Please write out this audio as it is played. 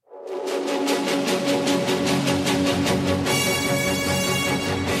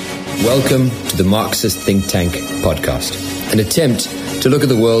Welcome to the Marxist Think Tank podcast, an attempt to look at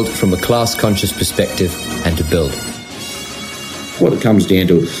the world from a class-conscious perspective and to build. What it comes down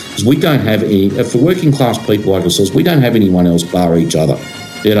to is we don't have any, for working class people like ourselves, we don't have anyone else bar each other.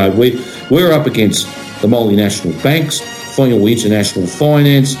 You know, we're up against the multinational banks, international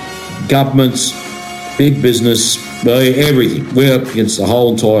finance, governments, big business, everything. We're up against the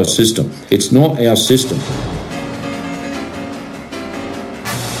whole entire system. It's not our system.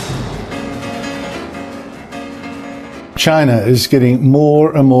 China is getting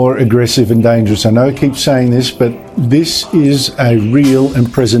more and more aggressive and dangerous. I know I keep saying this, but this is a real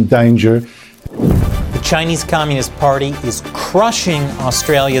and present danger. The Chinese Communist Party is crushing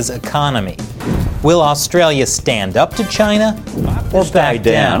Australia's economy. Will Australia stand up to China or back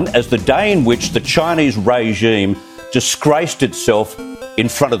down? As the day in which the Chinese regime disgraced itself in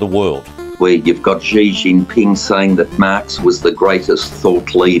front of the world. Where you've got Xi Jinping saying that Marx was the greatest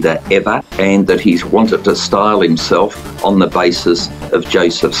thought leader ever and that he's wanted to style himself on the basis of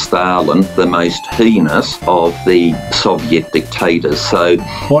Joseph Stalin, the most heinous of the Soviet dictators. So,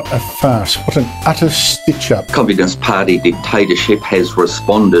 what a farce, what an utter stitch-up. Communist Party dictatorship has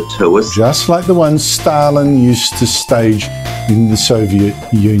responded to us. Just like the ones Stalin used to stage in the Soviet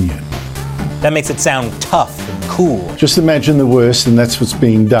Union. That makes it sound tough and cool. Just imagine the worst, and that's what's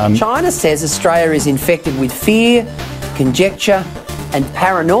being done. China says Australia is infected with fear, conjecture and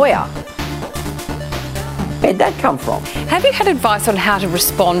paranoia. Where'd that come from? Have you had advice on how to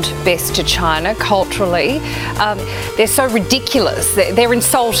respond best to China culturally? They're so ridiculous. They're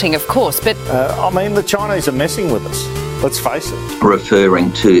insulting, of course, but... the Chinese are messing with us. Let's face it.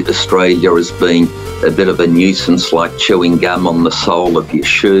 Referring to Australia as being a bit of a nuisance, like chewing gum on the sole of your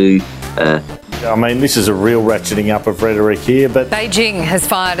shoe. This is a real ratcheting up of rhetoric here, but... Beijing has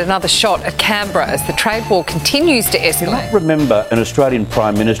fired another shot at Canberra as the trade war continues to escalate. I remember an Australian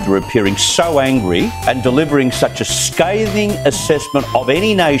Prime Minister appearing so angry and delivering such a scathing assessment of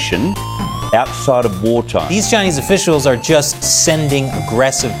any nation outside of wartime. These Chinese officials are just sending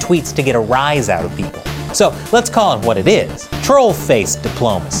aggressive tweets to get a rise out of people. So let's call it what it is. Troll-face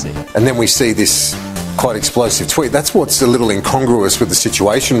diplomacy. And then we see this quite explosive tweet. That's what's a little incongruous with the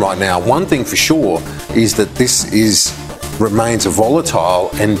situation right now. One thing for sure is that this remains a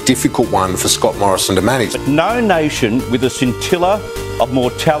volatile and difficult one for Scott Morrison to manage. But no nation with a scintilla of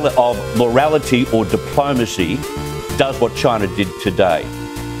morality or diplomacy does what China did today.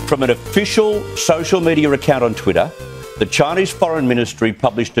 From an official social media account on Twitter, the Chinese Foreign Ministry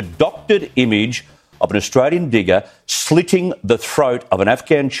published a doctored image of an Australian digger slitting the throat of an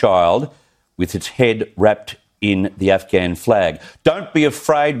Afghan child with its head wrapped in the Afghan flag. Don't be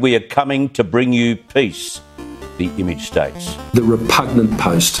afraid, we are coming to bring you peace, the image states. The repugnant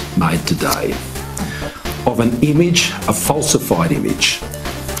post made today of an image, a falsified image,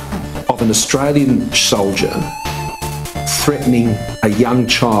 of an Australian soldier threatening a young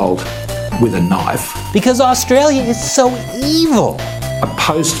child with a knife. Because Australia is so evil. A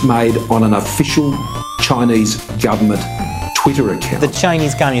post made on an official Chinese government Twitter account. The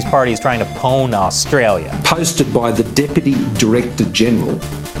Chinese Communist Party is trying to pwn Australia. Posted by the Deputy Director General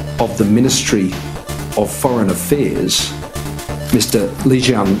of the Ministry of Foreign Affairs, Mr.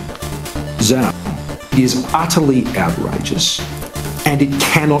 Lijian Zhao, is utterly outrageous and it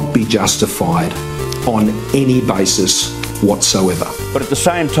cannot be justified on any basis whatsoever. But at the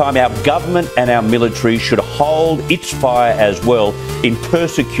same time, our government and our military should hold its fire as well in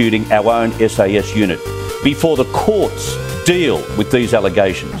persecuting our own SAS unit before the courts deal with these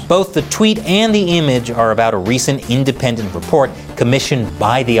allegations. Both the tweet and the image are about a recent independent report commissioned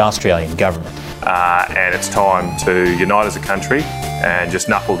by the Australian government. And it's time to unite as a country and just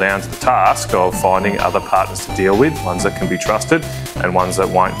knuckle down to the task of finding other partners to deal with, ones that can be trusted and ones that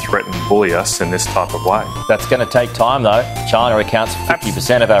won't threaten and bully us in this type of way. That's going to take time, though. China accounts for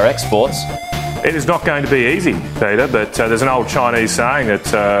 50% of our exports. It is not going to be easy, Peter, but there's an old Chinese saying that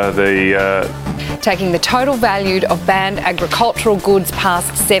taking the total value of banned agricultural goods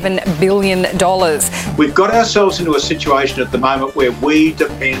past $7 billion. We've got ourselves into a situation at the moment where we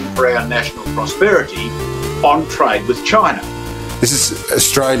depend for our national prosperity on trade with China. This is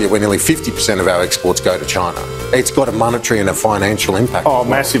Australia, where nearly 50% of our exports go to China. It's got a monetary and a financial impact. Oh,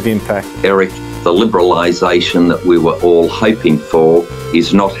 massive impact. Eric, the liberalisation that we were all hoping for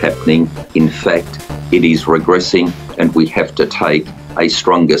is not happening. In fact, it is regressing, and we have to take a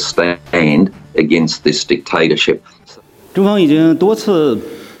stronger stand against this dictatorship. 中方已经多次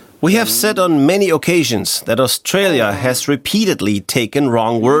We have said on many occasions that Australia has repeatedly taken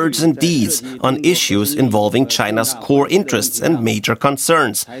wrong words and deeds on issues involving China's core interests and major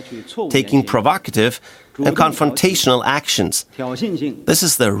concerns, taking provocative and confrontational actions. This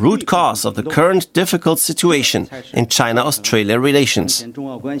is the root cause of the current difficult situation in China-Australia relations.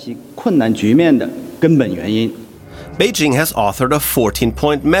 Beijing has authored a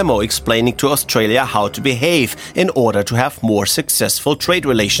 14-point memo explaining to Australia how to behave in order to have more successful trade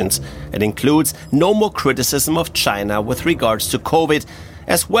relations. It includes no more criticism of China with regards to COVID,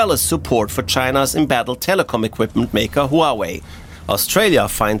 as well as support for China's embattled telecom equipment maker Huawei. Australia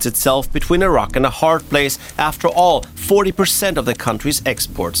finds itself between a rock and a hard place. After all, 40% of the country's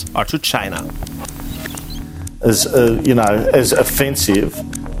exports are to China. As offensive,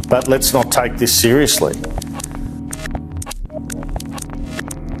 but let's not take this seriously.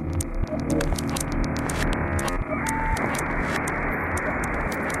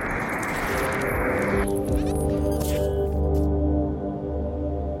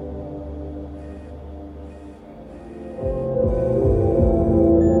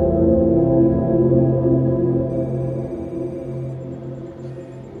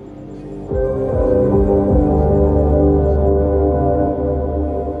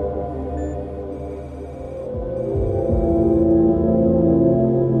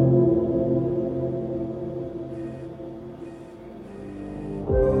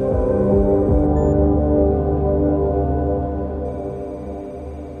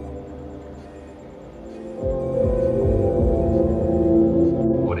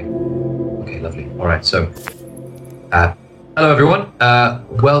 So, hello everyone,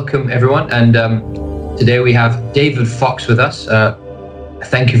 welcome everyone, and today we have David Fox with us.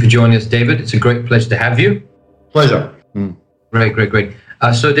 Thank you for joining us, David. It's a great pleasure to have you. Pleasure. Great.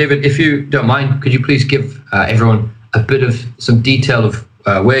 So David, if you don't mind, could you please give everyone a bit of some detail of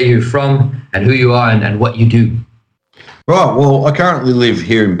where you're from and who you are and what you do? Right, well, I currently live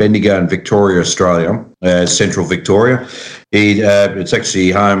here in Bendigo in Victoria, Australia, central Victoria. It's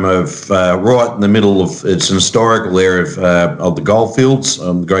actually home of, right in the middle of, it's an historical area of the goldfields,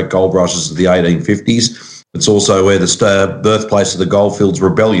 the great gold rushes of the 1850s. It's also where the birthplace of the Goldfields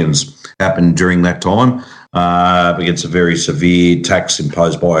rebellions happened during that time against a very severe tax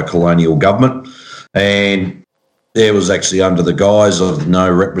imposed by a colonial government. And there was actually under the guise of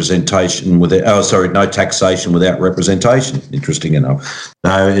no taxation without representation, interesting enough.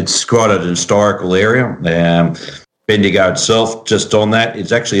 No, it's quite an historical area. Bendigo itself, just on that,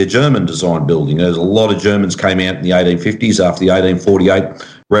 it's actually a German-designed building. There's a lot of Germans came out in the 1850s after the 1848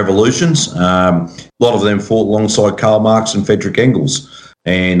 revolutions. A lot of them fought alongside Karl Marx and Friedrich Engels,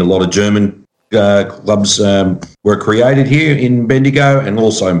 and a lot of German clubs were created here in Bendigo and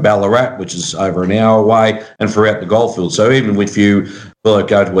also in Ballarat, which is over an hour away, and throughout the goldfields. So even if you go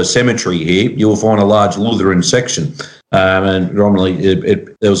to a cemetery here, you will find a large Lutheran section. And predominantly,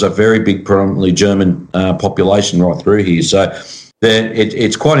 there was a very big, predominantly German population right through here. So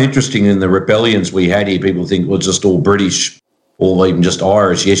it's quite interesting in the rebellions we had here. People think, well, just all British or even just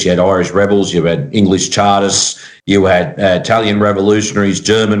Irish. Yes, you had Irish rebels, you had English Chartists, you had Italian revolutionaries,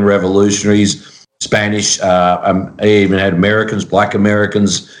 German revolutionaries, Spanish, even had Americans, black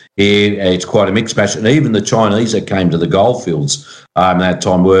Americans here. It's quite a mixed match. And even the Chinese that came to the goldfields that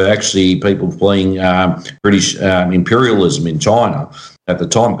time were actually people fleeing British imperialism in China at the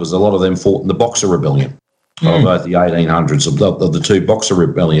time, because a lot of them fought in the Boxer Rebellion of both the 1800s, of the two Boxer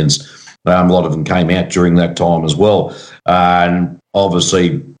Rebellions. A lot of them came out during that time as well. And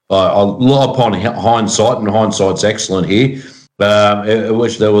obviously, upon hindsight, and hindsight's excellent here,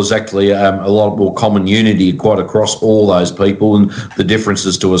 which there was actually a lot more common unity quite across all those people, and the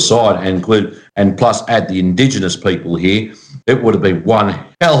differences to a side, and plus add the Indigenous people here, it would have been one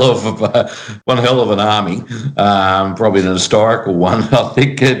hell of an army, probably an historical one. I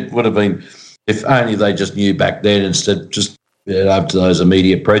think it would have been, if only they just knew back then instead of just up to those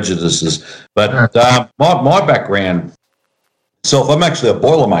immediate prejudices. But my background itself, I'm actually a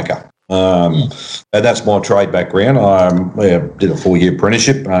Boilermaker. And that's my trade background. I did a 4-year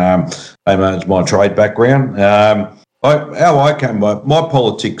apprenticeship. That's my trade background. How I came by my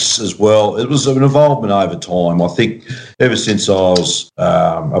politics as well, it was an involvement over time. I think ever since I was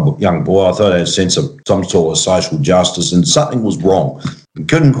a young boy, I thought I had a sense of some sort of social justice, and something was wrong. I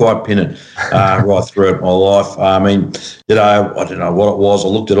couldn't quite pin it right throughout my life. I mean, I don't know what it was. I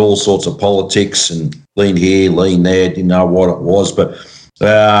looked at all sorts of politics and lean here, lean there, didn't know what it was. But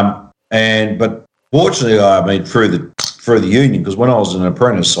fortunately, I mean, through the union, because when I was an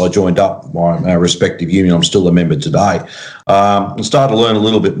apprentice, I joined up my respective union. I'm still a member today. And started to learn a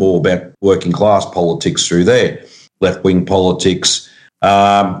little bit more about working class politics through there, left-wing politics,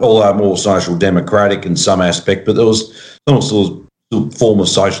 although more social democratic in some aspect, but there was still form of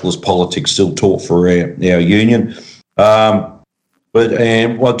socialist politics still taught for our union. And by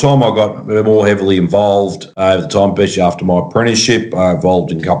the time I got more heavily involved over the time, especially after my apprenticeship, I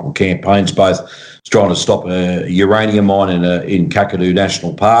involved in a couple of campaigns, both trying to stop a uranium mine in Kakadu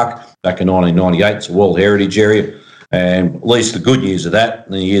National Park back in 1998. It's a World Heritage Area. And at least the good news of that,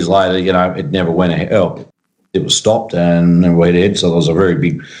 and years later, it never went ahead. It was stopped and never went ahead. So there was a very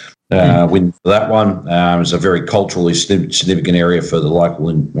big win for that one. It was a very culturally significant area for the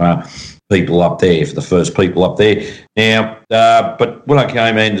local people up there, for the first people up there. Now, but when I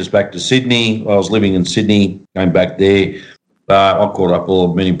came in just back to Sydney, I was living in Sydney, came back there. I caught up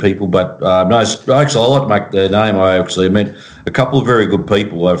with many people, but no, actually, I like to make the name. I actually met a couple of very good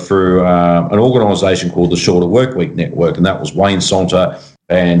people through an organisation called the Shorter Workweek Network, and that was Wayne Sonter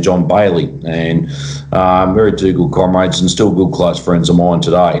and John Bailey, and very two good comrades and still good close friends of mine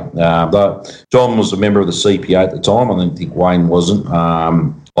today. John was a member of the CPA at the time. I don't think Wayne wasn't.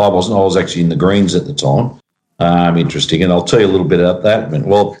 I wasn't. I was actually in the Greens at the time. Interesting, and I'll tell you a little bit about that.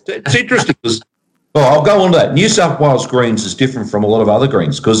 Well, it's interesting because I'll go on to that. New South Wales Greens is different from a lot of other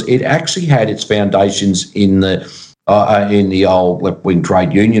Greens because it actually had its foundations in the old left-wing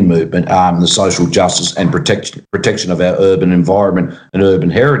trade union movement, the social justice and protection of our urban environment and urban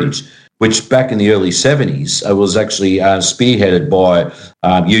heritage, which back in the early 70s was actually spearheaded by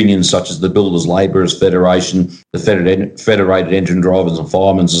unions such as the Builders Labourers Federation, the Federated Engine Drivers and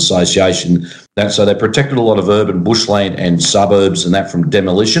Firemen's Association. So they protected a lot of urban bushland and suburbs and that from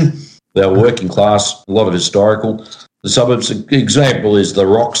demolition. They were working class, a lot of historical. The suburbs, example is the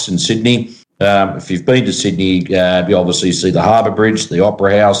Rocks in Sydney. If you've been to Sydney, you obviously see the Harbour Bridge, the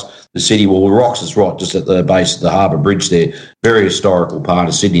Opera House, the City Wall. The Rocks is right just at the base of the Harbour Bridge there. Very historical part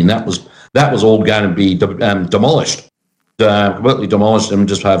of Sydney, and that was all going to be demolished, completely demolished, and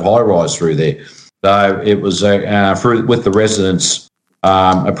just have high rise through there. So it was with the residents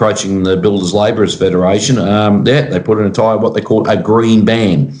approaching the Builders Labourers Federation. They put an entire what they call a green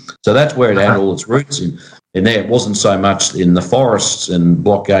ban. So that's where it had all its roots in. And there, it wasn't so much in the forests and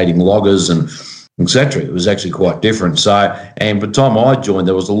blockading loggers and etc. It was actually quite different. So, and by the time I joined,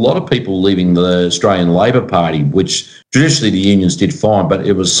 there was a lot of people leaving the Australian Labor Party, which traditionally the unions did fine, but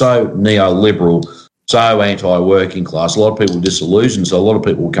it was so neoliberal, so anti-working class. A lot of people were disillusioned, so a lot of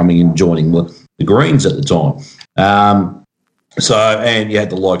people were coming in and joining the Greens at the time. And you had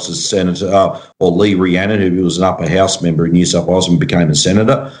the likes of Senator Lee Rhiannon, who was an upper house member in New South Wales and became a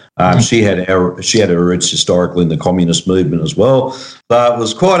senator. She had her roots historically in the communist movement as well. So it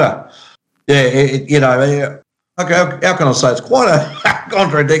was quite a, how can I say, it's quite a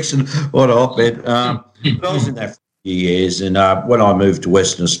contradiction, what a hotbed. But I was in that for a few years, and when I moved to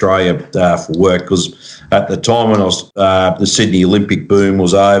Western Australia for work, because at the time when I was, the Sydney Olympic boom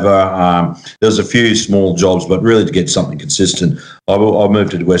was over, there was a few small jobs, but really to get something consistent, I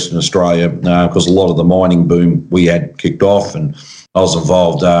moved to Western Australia because a lot of the mining boom we had kicked off, and I was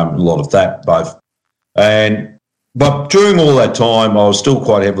involved in a lot of that both. But during all that time, I was still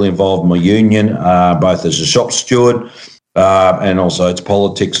quite heavily involved in my union, both as a shop steward and also its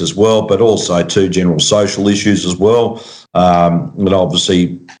politics as well, but also too general social issues as well. And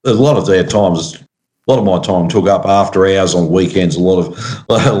obviously, a lot of my time took up after hours on weekends, a lot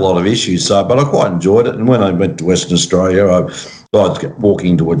of issues. So, but I quite enjoyed it. And when I went to Western Australia, I was walking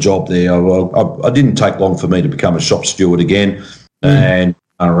into a job there. I didn't take long for me to become a shop steward again and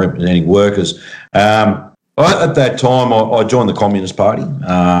representing workers. At that time, I joined the Communist Party.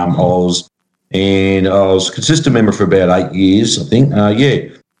 I was a consistent member for about 8 years, I think. Of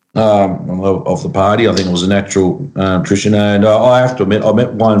the party. I think it was a natural attrition. And I have to admit, I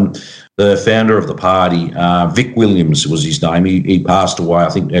met the founder of the party, Vic Williams was his name. He passed away, I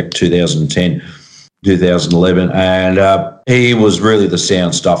think, in 2010. 2011, and he was really the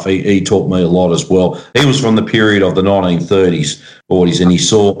sound stuff. He taught me a lot as well. He was from the period of the 1930s, 40s, and he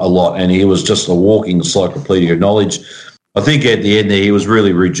saw a lot, and he was just a walking encyclopedia of knowledge. I think at the end there, he was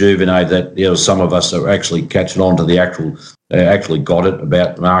really rejuvenated that some of us are actually catching on to the actually got it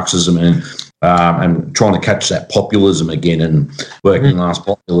about Marxism and trying to catch that populism again and working class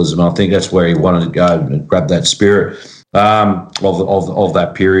populism. I think that's where he wanted to go and grab that spirit of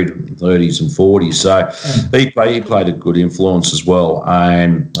that period, 30s and 40s. So he played a good influence as well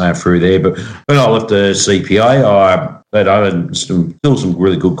and through there. But when I left the CPA, I had still some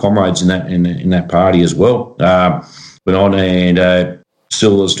really good comrades in that party as well. Went on and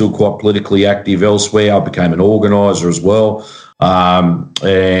still quite politically active elsewhere. I became an organiser as well.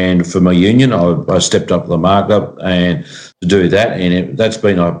 And for my union, I stepped up the market and to do that, and that's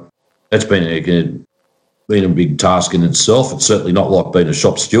been a been a big task in itself. It's certainly not like being a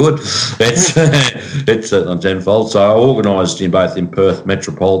shop steward. It's certainly tenfold. So I organised both in Perth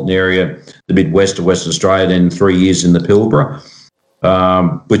metropolitan area, the Midwest of Western Australia, then 3 years in the Pilbara,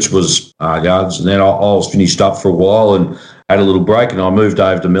 which was Gardens. And then I was finished up for a while and had a little break, and I moved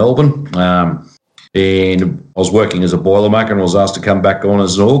over to Melbourne. And I was working as a boilermaker, and I was asked to come back on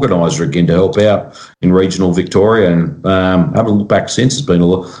as an organiser again to help out in regional Victoria. And haven't looked back since. It's been a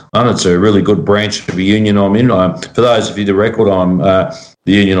lot. It's a really good branch of a union I'm in. For those of you the record, I'm the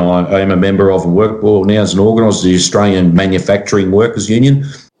union I am a member of and work for now as an organiser, the Australian Manufacturing Workers Union.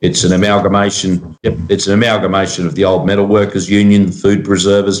 It's an amalgamation. It's an amalgamation of the old metal workers union, food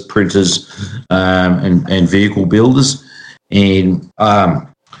preservers, printers, and vehicle builders. And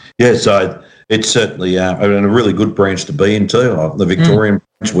so. It's certainly a really good branch to be in too. The Victorian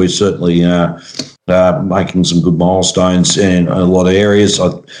branch, we're certainly making some good milestones in a lot of areas.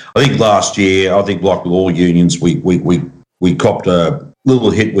 I think last year, like with all unions, we copped a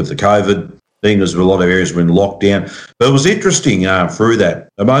little hit with the COVID thing. There's a lot of areas were in lockdown. But it was interesting through that.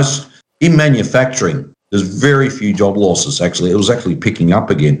 In manufacturing, there's very few job losses, actually. It was actually picking up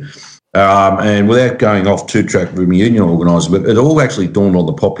again. And without going off too track from union organising, but it all actually dawned on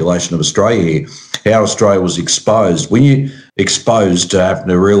the population of Australia here, how Australia was exposed. When you're exposed to having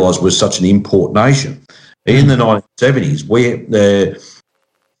to realise we're such an import nation. In the 1970s,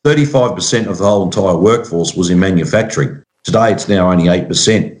 35% of the whole entire workforce was in manufacturing. Today, it's now only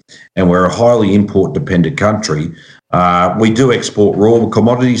 8%, and we're a highly import-dependent country. We do export raw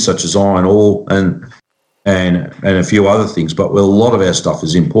commodities such as iron ore and a few other things, but a lot of our stuff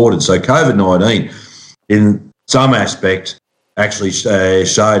is imported. So COVID-19, in some aspect, actually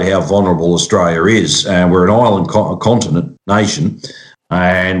showed how vulnerable Australia is. We're an island continent nation,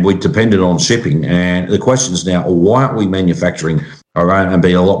 and we're dependent on shipping. And the question is now, why aren't we manufacturing our own and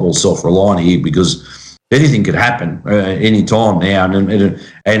being a lot more self-reliant here? Because anything could happen any time now.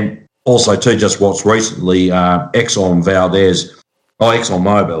 And also, too, just what's recently,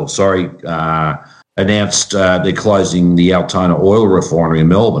 ExxonMobil, announced they're closing the Altona oil refinery in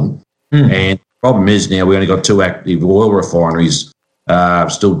Melbourne. And the problem is now we only got 2 active oil refineries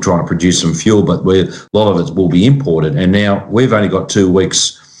still trying to produce some fuel, but a lot of it will be imported. And now we've only got 2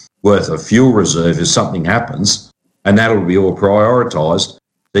 weeks' worth of fuel reserve if something happens, and that'll be all prioritised.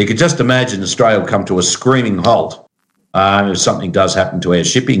 So you could just imagine Australia will come to a screaming halt if something does happen to our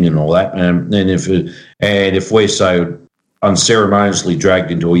shipping and all that. And if we're so unceremoniously dragged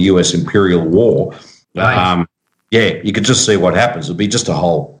into a US imperial war, you could just see what happens. It'll be just a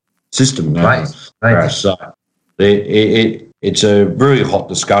whole system. Right. So it's a very hot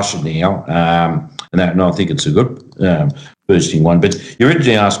discussion now, and I think it's a good boosting one. But you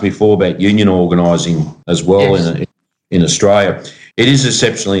originally asked me before about union organising as well. Yes. In Australia. It is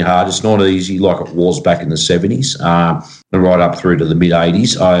exceptionally hard. It's not easy like it was back in the 70s and right up through to the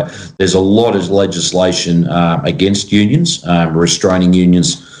mid-80s. There's a lot of legislation against unions, restraining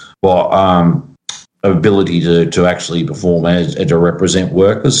unions for ability to actually perform and to represent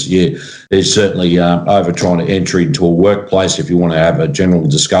workers. There's certainly over trying to enter into a workplace if you want to have a general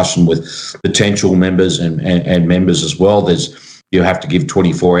discussion with potential members and members as well. You have to give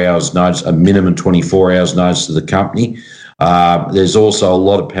 24 hours notice, a minimum 24 hours notice to the company. There's also a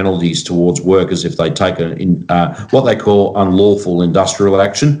lot of penalties towards workers if they take what they call unlawful industrial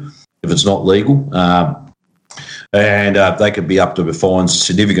action, if it's not legal. And they could be up to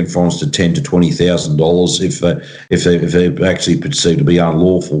significant fines to $10,000 to $20,000 if they're actually perceived to be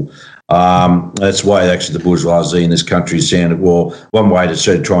unlawful. That's why actually the bourgeoisie in this country is saying, well, one way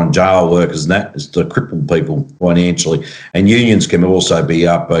to try and jail workers and that is to cripple people financially. And unions can also be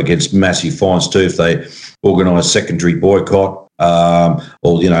up against massive fines too if they organise secondary boycott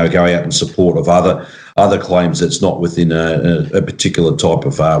or go out in support of other claims that's not within a particular type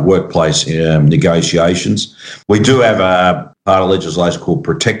of workplace negotiations. We do have a part of legislation called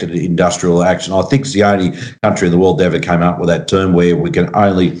protected industrial action. I think it's the only country in the world that ever came up with that term where we can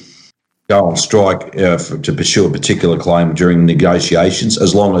only go on strike to pursue a particular claim during negotiations,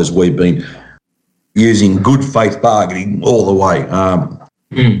 as long as we've been using good faith bargaining all the way.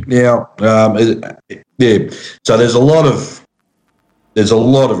 So there's a lot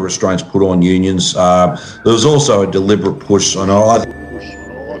of restraints put on unions. There was also a deliberate push on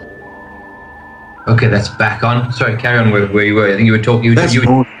Okay, that's back on. Sorry, carry on where you were. I think you were talking. You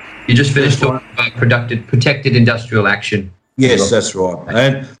just finished talking about protected industrial action. Yes, that's right.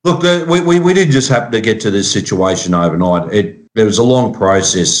 And look, we didn't just happen to get to this situation overnight. There was a long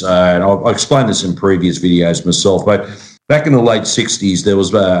process, and I explained this in previous videos myself. But back in the late 60s, there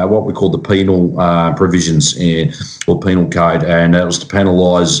was what we call the penal provisions or penal code, and that was to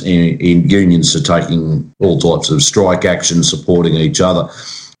penalise in unions for taking all types of strike action, supporting each other.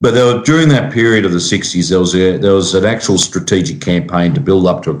 But during that period of the 60s, there was an actual strategic campaign to build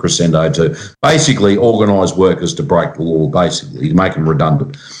up to a crescendo to basically organise workers to break the law, basically, to make them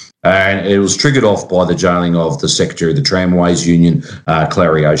redundant. And it was triggered off by the jailing of the Secretary of the Tramways Union,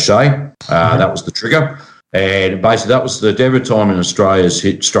 Clary O'Shea. That was the trigger. And basically that was the ever time in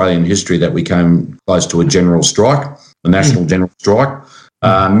Australian history that we came close to a general strike, a national general strike.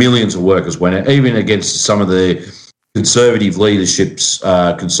 Millions of workers went out, even against some of the conservative leaderships,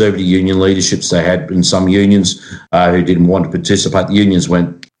 conservative union leaderships they had in some unions who didn't want to participate. The unions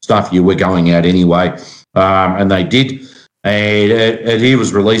went, stuff you, we're going out anyway. And they did. And he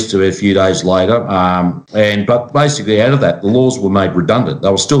was released a few days later. But basically out of that, the laws were made redundant.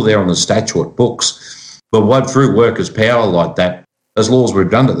 They were still there on the statute books. But through workers' power like that, those laws were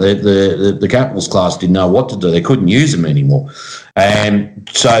redundant. The capitalist class didn't know what to do. They couldn't use them anymore. And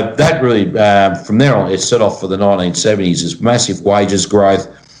so that really, from there on, it set off for the 1970s as massive wages growth,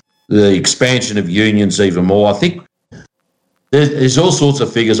 the expansion of unions even more. I think there's all sorts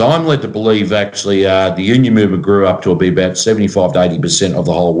of figures. I'm led to believe, actually, the union movement grew up to be about 75 to 80% of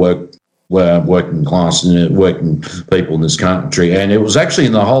the whole working class and working people in this country. And it was actually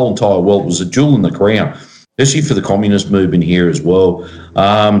in the whole entire world, it was a jewel in the crown, especially for the communist movement here as well.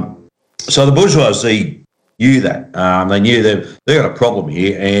 So the bourgeoisie knew that. They knew that they got a problem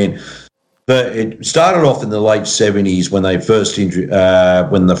here. But it started off in the late 70s when they first,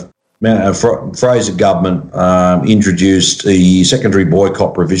 when the Fraser government introduced the secondary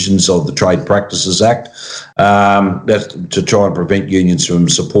boycott provisions of the Trade Practices Act. That's to try and prevent unions from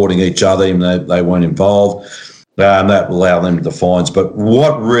supporting each other, even though they weren't involved. That will allow them to fines. But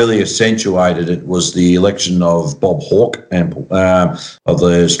what really accentuated it was the election of Bob Hawke of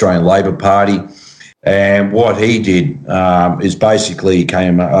the Australian Labor Party. And what he did is basically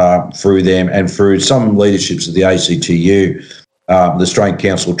came through them and through some leaderships of the ACTU, the Australian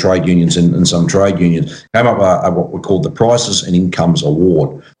Council of Trade Unions and some trade unions, came up with what we called the Prices and Incomes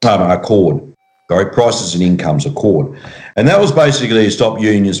Accord. Prices and Incomes Accord. And that was basically to stop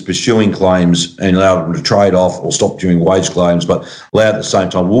unions pursuing claims and allow them to trade off or stop doing wage claims, but allow at the same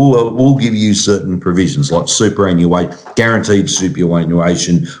time, we'll give you certain provisions like superannuation, guaranteed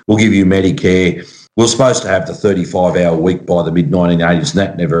superannuation, we'll give you Medicare. We were supposed to have the 35-hour week by the mid-1980s, and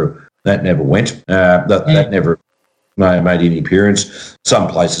that never went. That never made any appearance. Some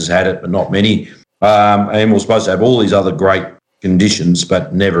places had it, but not many. And we were supposed to have all these other great conditions,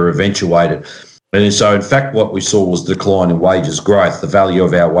 but never eventuated. And so, in fact, what we saw was the decline in wages growth, the value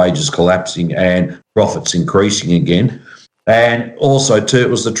of our wages collapsing and profits increasing again. And also, too, it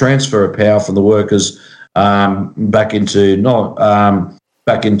was the transfer of power from the workers back into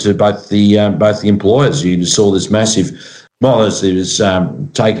both the employers. You saw this massive, it was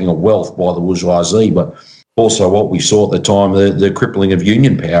taking of wealth by the bourgeoisie, but also what we saw at the time, the crippling of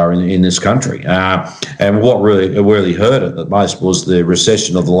union power in this country. And what really hurt it the most was the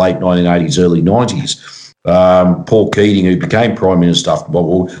recession of the late 1980s, early 90s. Paul Keating, who became Prime Minister after Bob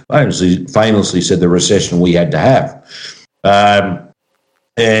Hawke, famously said the recession we had to have.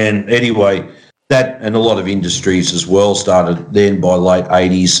 And anyway, that and a lot of industries as well started then by late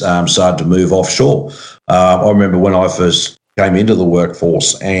 80s, started to move offshore. I remember when I first came into the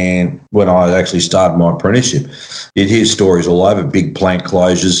workforce and when I actually started my apprenticeship, you'd hear stories all over, big plant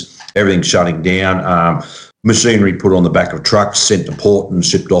closures, everything shutting down, machinery put on the back of trucks, sent to port and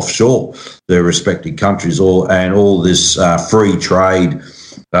shipped offshore, their respective countries, all this free trade.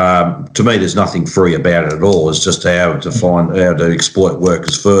 To me, there's nothing free about it at all. It's just how to exploit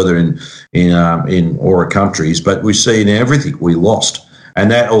workers further in Aura countries. But we see in everything we lost. And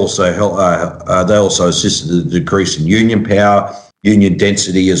that also they also assisted the decrease in union power, union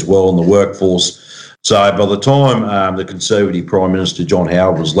density as well in the workforce. So by the time the Conservative Prime Minister John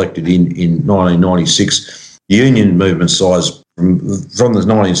Howard was elected in 1996, the union movement size from the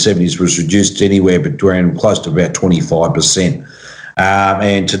 1970s was reduced to anywhere between close to about 25%.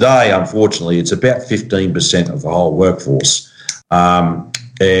 And today, unfortunately, it's about 15% of the whole workforce.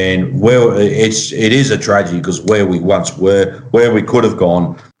 And it is a tragedy because where we once were, where we could have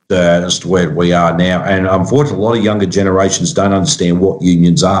gone, as to where we are now. And unfortunately, a lot of younger generations don't understand what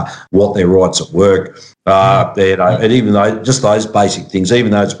unions are, what their rights at work are. And even though just those basic things, even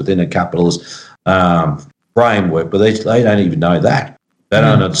though it's within a capitalist framework, but they don't even know that. They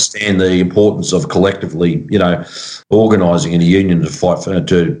don't understand the importance of collectively, organising in a union to fight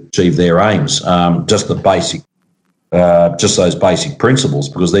to achieve their aims. Just the basic just those basic principles,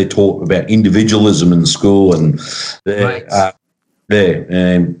 because they're taught about individualism in school, and they're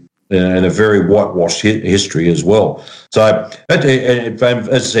and a very whitewashed history as well. So, as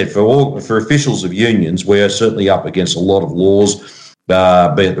I said, for officials of unions, we are certainly up against a lot of laws, be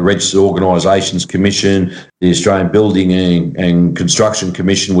it the Registered Organisations Commission, the Australian Building and Construction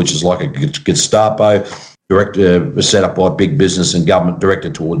Commission, which is like a Gestapo director set up by big business and government,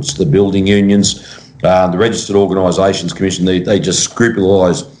 directed towards the building unions. The Registered Organisations Commission, they just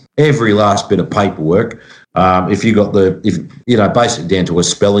scrupulize every last bit of paperwork. If you got basically down to a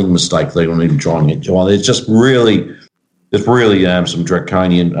spelling mistake, they don't even try and get you on. It's just really some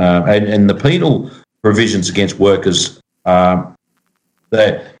draconian, and the penal provisions against workers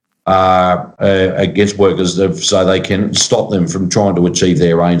against workers, so they can stop them from trying to achieve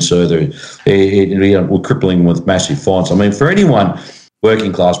their aims further. We're crippling with massive fines. I mean, for anyone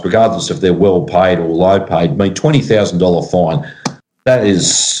working class, regardless if they're well paid or low paid, I mean, $20,000 fine, that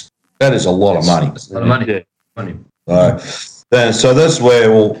is a lot of money. That's a lot of money. So that's where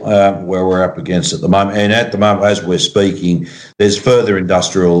we're up against at the moment. And at the moment, as we're speaking, there's further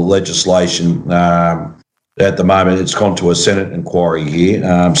industrial legislation. At the moment, it's gone to a Senate inquiry here.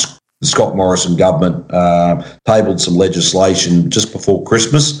 The Scott Morrison government tabled some legislation just before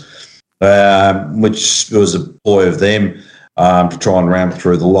Christmas, which was a ploy of them to try and ram it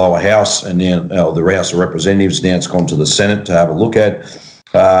through the lower house, and now the House of Representatives. Now it's gone to the Senate to have a look at,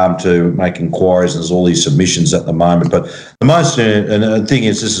 to make inquiries, and there's all these submissions at the moment. But the most, and the thing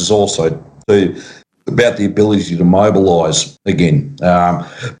is, this is also about the ability to mobilise again. And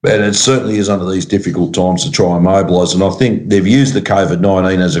it certainly is under these difficult times to try and mobilise. And I think they've used the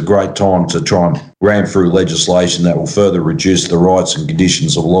COVID-19 as a great time to try and ram through legislation that will further reduce the rights and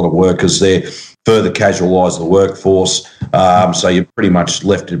conditions of a lot of workers there, further casualise the workforce. So you're pretty much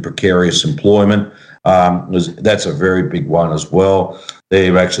left in precarious employment. That's a very big one as well.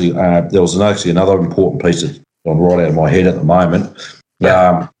 There was actually another important piece that's gone right out of my head at the moment.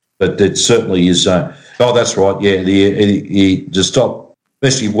 But it certainly is. That's right. Yeah, to stop,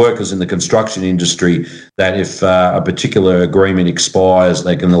 especially workers in the construction industry, that if a particular agreement expires,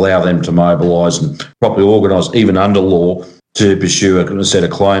 they can allow them to mobilise and properly organise, even under law, to pursue a set of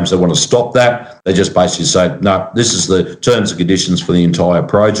claims. They want to stop that. They just basically say, no, this is the terms and conditions for the entire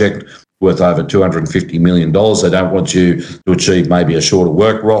project, worth over $250 million. They don't want you to achieve maybe a shorter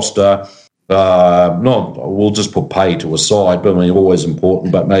work roster. We'll just put pay to a side, but I mean, always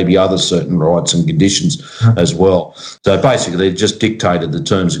important, but maybe other certain rights and conditions as well. So basically, they just dictated the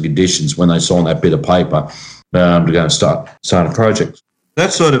terms and conditions when they sign that bit of paper to go and start a project.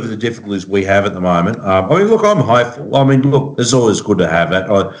 That's sort of the difficulties we have at the moment. I mean, look, I'm hopeful. I mean, look, it's always good to have that.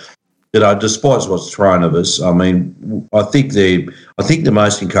 Despite what's thrown of us, I mean, I think the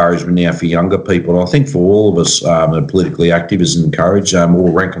most encouragement now for younger people, and I think for all of us politically active, is encourage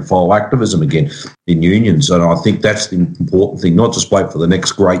more rank and file activism again in unions. And I think that's the important thing, not just wait for the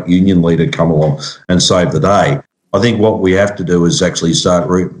next great union leader to come along and save the day. I think what we have to do is actually start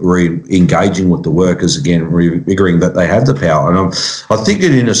re-engaging with the workers again, figuring that they have the power. And I think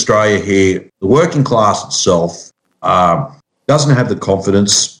that in Australia here, the working class itself doesn't have the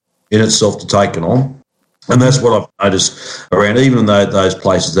confidence in itself to take it on. And that's what I've noticed around, even though those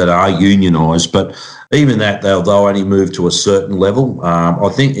places that are unionised, but even that they'll only move to a certain level. I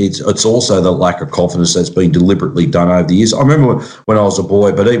think it's also the lack of confidence that's been deliberately done over the years. I remember when I was a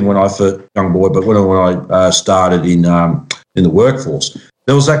boy, but even when I started in the workforce,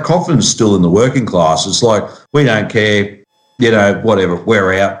 there was that confidence still in the working class. It's like, we don't care, whatever,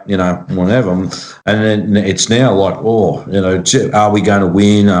 we're out, whatever. And then it's now like, are we going to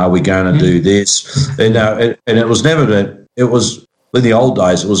win? Are we going to do this? And it was never, it was, in the old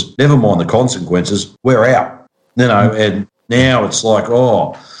days, it was never mind the consequences, we're out, and now it's like,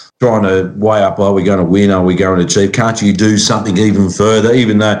 trying to weigh up, are we going to win? Are we going to achieve? Can't you do something even further,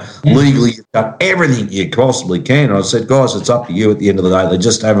 even though legally you've done everything you possibly can? And I said, guys, it's up to you at the end of the day. They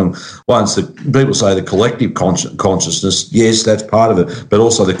just haven't, once people say the collective consciousness, yes, that's part of it, but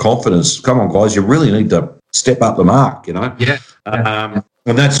also the confidence. Come on, guys, you really need to step up the mark, Yeah.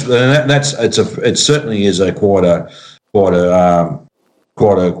 And it certainly is quite a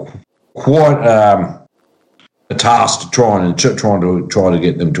task to try to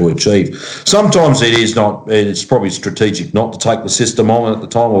get them to achieve. Sometimes it is not. It's probably strategic not to take the system on at the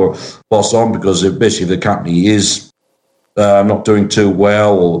time or boss on, because especially if the company is not doing too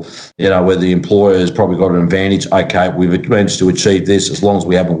well, or where the employer has probably got an advantage. Okay, we've managed to achieve this as long as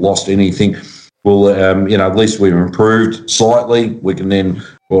we haven't lost anything. Well, at least we've improved slightly. We can then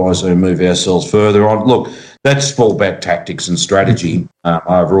move ourselves further on. Look, that's all about tactics and strategy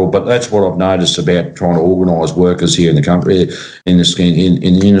overall, but that's what I've noticed about trying to organise workers here in the country, in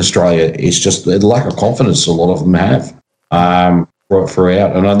Australia. It's just the lack of confidence a lot of them have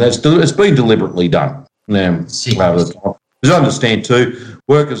throughout, and it's been deliberately done. Now, as I understand too,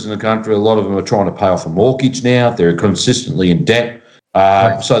 workers in the country, a lot of them are trying to pay off a mortgage now. They're consistently in debt.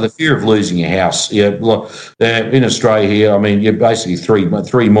 So the fear of losing your house, in Australia here, I mean, you're basically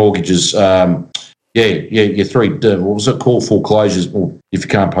three mortgages. You're three. What was it called? Foreclosures. Or if you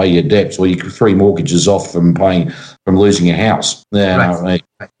can't pay your debts, or you're 3 mortgages off from losing your house.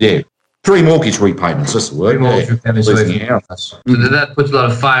 Three mortgage repayments. That's the word. 3 mortgage repayments losing your house. So that puts a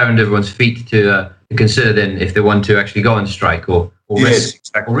lot of fire under everyone's feet to consider then if they want to actually go on strike or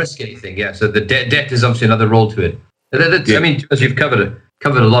risk anything. Yeah. So the debt is obviously another role to it. I mean, as you've covered a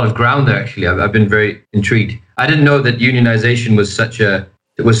lot of ground there. Actually, I've been very intrigued. I didn't know that unionization was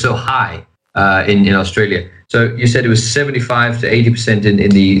so high in Australia. So you said it was 75 to 80% in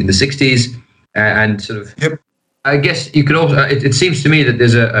the 60s, and sort of. Yep. I guess you could also. It seems to me that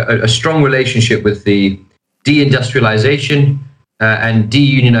there's a strong relationship with the deindustrialization and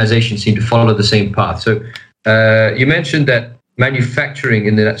deunionization seem to follow the same path. So you mentioned that manufacturing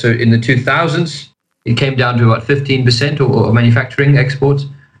in the 2000s. It came down to about 15% or manufacturing exports,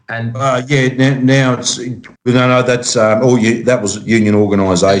 and now it's that was union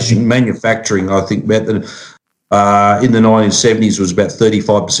organisation. Manufacturing, I think, about in the 1970s was about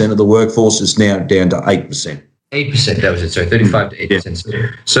 35% of the workforce. It's now down to 8%. 8%, that was it. So 35 to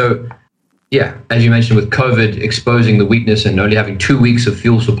 8%. So, as you mentioned, with COVID exposing the weakness and only having 2 weeks of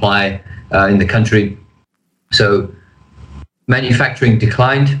fuel supply in the country, so manufacturing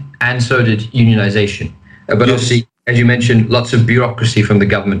declined. And so did unionization. But obviously, as you mentioned, lots of bureaucracy from the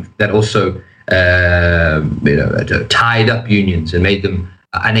government that also tied up unions and made them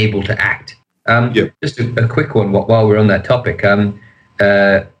unable to act. Just a quick one while we're on that topic.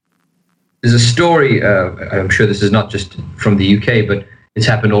 There's a story, I'm sure this is not just from the UK, but it's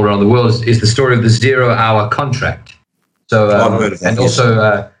happened all around the world, is the story of the 0-hour contract. So, I've heard of that, and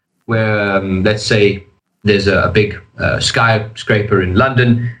also where, let's say, there's a big skyscraper in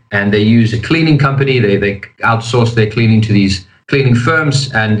London, and they use a cleaning company. They outsource their cleaning to these cleaning firms,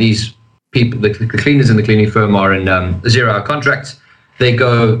 and these people, the cleaners in the cleaning firm, are in 0-hour contracts. They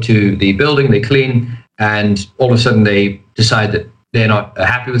go to the building, they clean, and all of a sudden they decide that they're not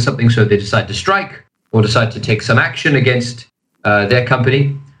happy with something, so they decide to strike or decide to take some action against their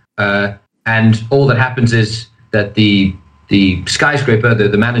company. And all that happens is that the skyscraper,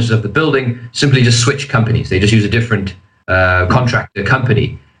 the managers of the building, simply just switch companies. They just use a different contractor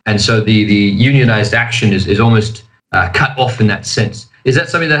company. And so the unionized action is almost cut off in that sense. Is that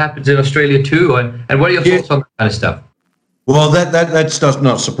something that happens in Australia too? And what are your thoughts on that kind of stuff? Well, that's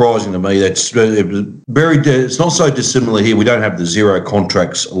not surprising to me. That's very. It's not so dissimilar here. We don't have the zero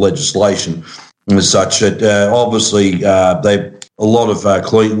contracts legislation as such. Obviously, a lot of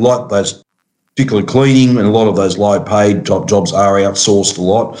those, particularly cleaning, and a lot of those low-paid jobs are outsourced a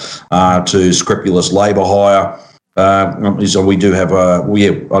lot to scrupulous labour hire. So we do have I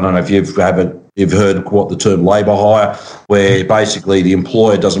don't know if you've heard what the term labour hire, where basically the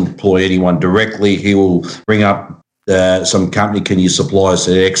employer doesn't employ anyone directly. He will ring up some company, can you supply us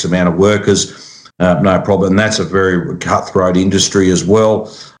X amount of workers? No problem. And that's a very cutthroat industry as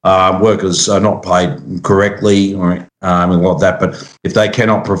well. Workers are not paid correctly or and like that. But if they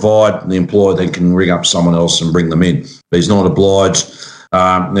cannot provide, the employer then can ring up someone else and bring them in. But he's not obliged.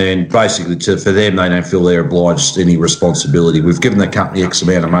 Then basically for them, they don't feel they're obliged to any responsibility. We've given the company X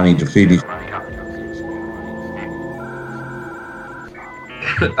amount of money to feed it.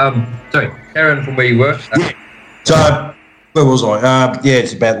 Sorry, Aaron, from where you were. So where was I?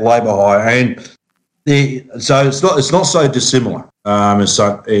 It's about labour hire, and so it's not so dissimilar as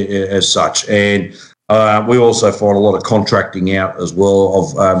such. And we also find a lot of contracting out as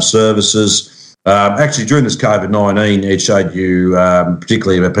well of services. Actually, during this COVID-19, it showed you,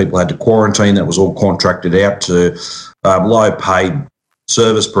 particularly where people had to quarantine, that was all contracted out to low-paid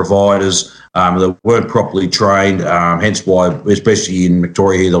service providers that weren't properly trained, hence why, especially in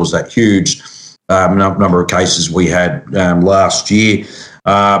Victoria here, there was that huge number of cases we had last year.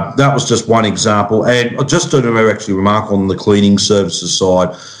 That was just one example. And just to actually remark on the cleaning services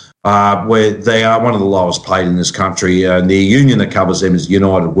side, where they are one of the lowest paid in this country, and the union that covers them is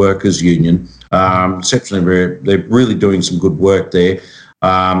United Workers Union. Exceptionally, they're really doing some good work there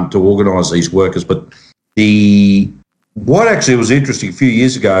to organise these workers. But what actually was interesting a few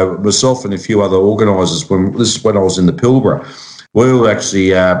years ago, myself and a few other organisers, when I was in the Pilbara, we were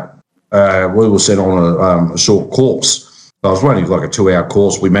actually we were sent on a short course I was running like a 2-hour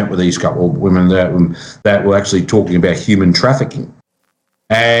course. We met with these couple of women that were actually talking about human trafficking.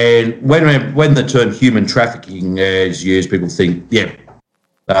 And when the term human trafficking is used, people think,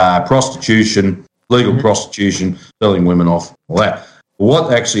 prostitution, legal prostitution, selling women off, all that. But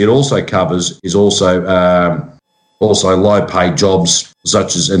what actually it also covers is also low-paid jobs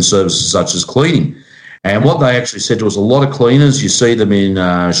and services such as cleaning. And what they actually said to us, a lot of cleaners, you see them in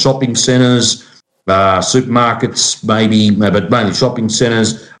shopping centres, supermarkets maybe, but mainly shopping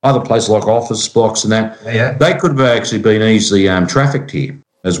centres, other places like office blocks and that. Yeah. They could have actually been easily trafficked here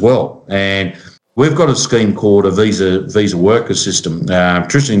as well. And we've got a scheme called a visa worker system,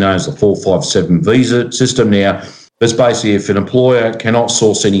 traditionally known as the 457 visa system. Now, that's basically if an employer cannot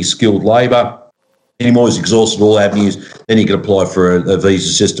source any skilled labour anymore, he's exhausted all avenues, then he can apply for a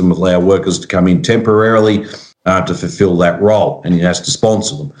visa system to allow workers to come in temporarily to fulfil that role, and he has to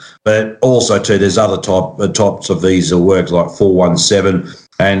sponsor them. But also, too, there's other types of visa work like 417,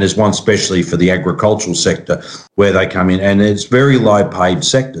 and there's one especially for the agricultural sector where they come in, and it's very low-paid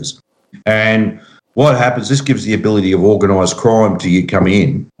sectors. And what happens, this gives the ability of organised crime to come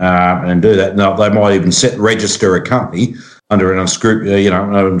in and do that. Now, they might even register a company under an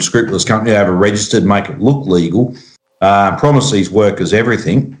unscrupulous company, have it registered, make it look legal, promise these workers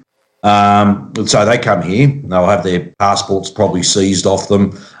everything. So they come here, they'll have their passports probably seized off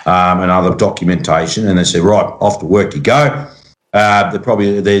them and other documentation, and they say, right, off to work you go.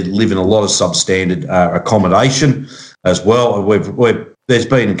 They live in a lot of substandard accommodation as well. There's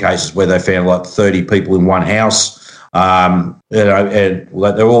been cases where they found like 30 people in one house, and they're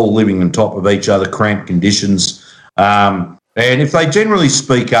all living on top of each other, cramped conditions. And if they generally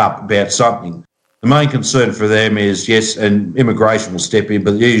speak up about something, the main concern for them is, yes, and immigration will step in,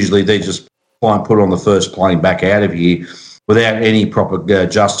 but usually they just try and put on the first plane back out of here without any proper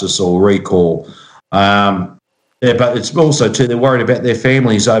justice or recall. But it's also, too, they're worried about their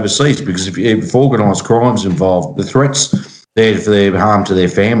families overseas, because if organised crime's involved, the threats there for their harm to their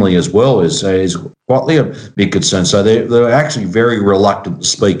family as well is quite a big concern. So they're actually very reluctant to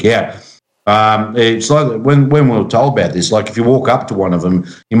speak out. It's like when we were told about this, like if you walk up to one of them,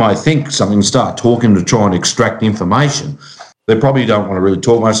 you might think something, start talking to try and extract information. They probably don't want to really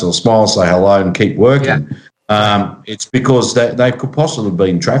talk much. They'll smile, say hello and keep working. Yeah. It's because they could possibly have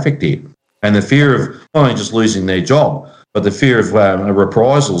been trafficked here. And the fear of not only just losing their job, but the fear of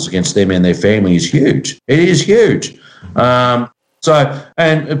reprisals against them and their family is huge. It is huge. And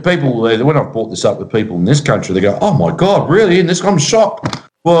people, when I've brought this up with people in this country, they go, oh my God, really? And I'm shocked.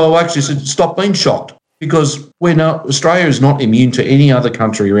 Well, I actually said, stop being shocked, because Australia is not immune to any other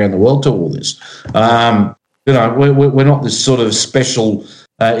country around the world to all this. We're not this sort of special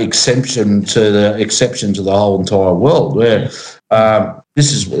exception to the whole entire world. Where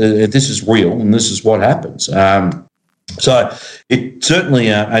this is real, and this is what happens. So it certainly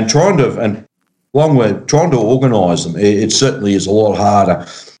along with trying to organise them, it certainly is a lot harder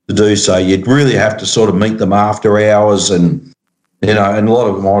to do so. You'd really have to sort of meet them after hours, and and a lot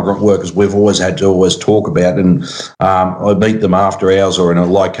of migrant workers we've always had to talk about, and I meet them after hours or in a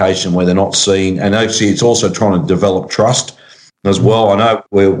location where they're not seen. And actually, it's also trying to develop trust as well. I know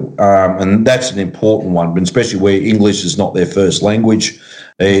and that's an important one, but especially where English is not their first language,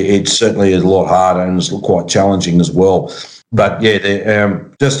 it certainly is a lot harder and it's quite challenging as well. But yeah,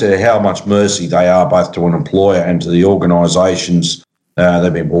 just how much mercy they are both to an employer and to the organisations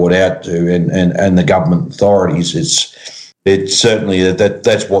they've been brought out to, and the government authorities. It's certainly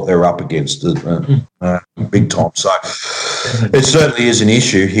that's what they're up against, big time. So it certainly is an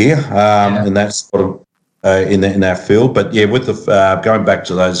issue here, and that's sort of in that field. But yeah, with the going back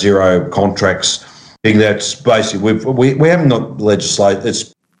to those zero contracts thing, that's basically we haven't got legislation.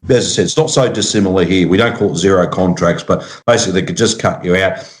 It's, as I said, it's not so dissimilar here. We don't call it zero contracts, but basically they could just cut you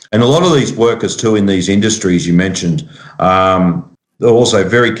out. And a lot of these workers too in these industries you mentioned, they're also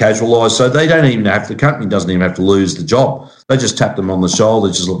very casualised, so they don't even have, the company doesn't even have to lose the job. They just tap them on the shoulder,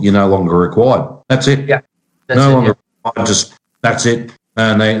 just, you're no longer required. That's it. Yeah, no longer required, just that's it.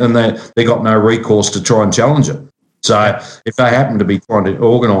 And they got no recourse to try and challenge it. So if they happen to be trying to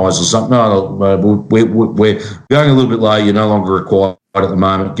organise or something, we're going a little bit low, you're no longer required at the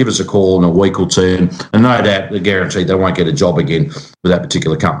moment, give us a call in a week or two, and no doubt, they're guaranteed they won't get a job again with that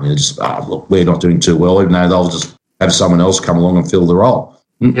particular company. They just, look, we're not doing too well, even though they'll just have someone else come along and fill the role.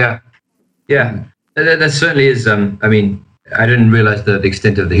 Yeah. That certainly is. I mean, I didn't realise the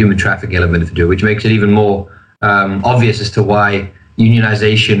extent of the human trafficking element of it, which makes it even more obvious as to why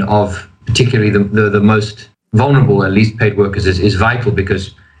unionisation of particularly the most vulnerable and least paid workers is vital,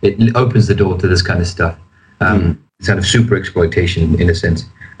 because it opens the door to this kind of stuff. It's kind of super exploitation in a sense.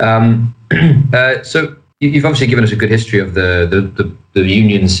 So you've obviously given us a good history of the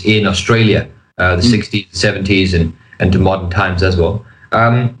unions in Australia, the 60s, 70s, and to modern times as well.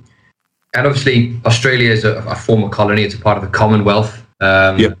 And obviously, Australia is a former colony. It's a part of the Commonwealth.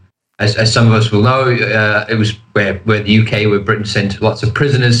 As some of us will know, it was where the UK, where Britain sent lots of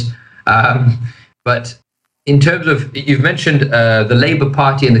prisoners. But in terms of, you've mentioned the Labour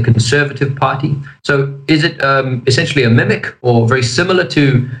Party and the Conservative Party. So is it essentially a mimic or very similar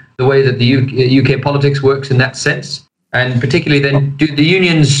to the way that the UK politics works in that sense? And particularly then, do the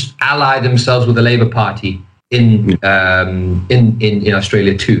unions ally themselves with the Labour Party in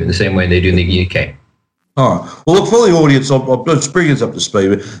Australia too, in the same way they do in the UK? All right. Well, look, for the audience, I'll just bring us up to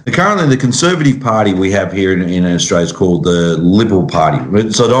speed. Currently, the Conservative Party we have here in Australia is called the Liberal Party.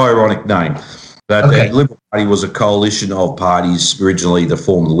 It's an ironic name. But the Liberal Party was a coalition of parties originally that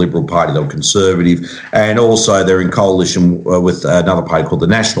formed the Liberal Party. They were conservative, and also they're in coalition with another party called the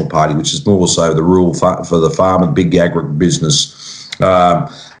National Party, which is more so the rule for the farmer, big agribusiness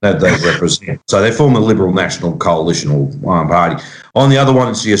that they represent. So they form the Liberal National Coalition Party. On the other one,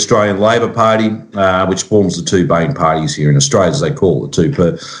 it's the Australian Labor Party, which forms the two main parties here in Australia, as they call it, two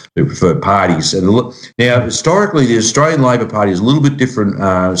preferred parties. And now, historically, the Australian Labor Party has a little bit different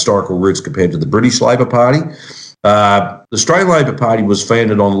historical roots compared to the British Labor Party. The Australian Labor Party was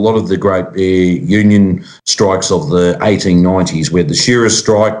founded on a lot of the great union strikes of the 1890s, where the shearers'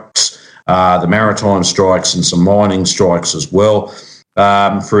 strikes, the maritime strikes, and some mining strikes as well.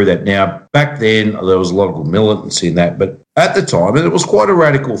 Through that. Now, back then, there was a lot of militancy in that, but at the time, and it was quite a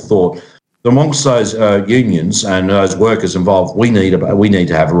radical thought, amongst those unions and those workers involved, we need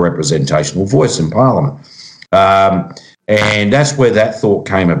to have a representational voice in Parliament. And that's where that thought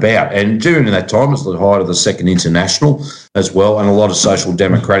came about. And during that time, it was the height of the Second International as well, and a lot of social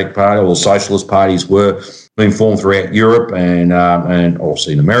democratic parties or socialist parties were being formed throughout Europe and also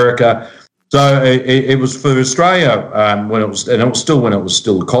in America. So it was for Australia when it was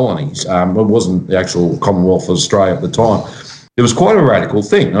still colonies. It wasn't the actual Commonwealth of Australia at the time. It was quite a radical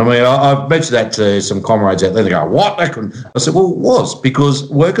thing. I mean, I've mentioned that to some comrades out there. They go, "What?" I said, "Well, it was because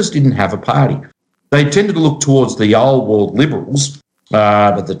workers didn't have a party. They tended to look towards the old world liberals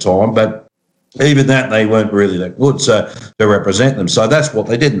at the time, but even that they weren't really that good to represent them. So that's what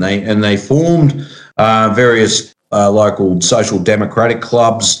they did, and they formed various local social democratic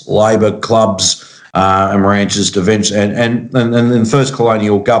clubs, labour clubs, and ranches to eventually, and in the first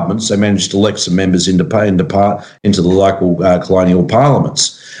colonial governments, they managed to elect some members into the local colonial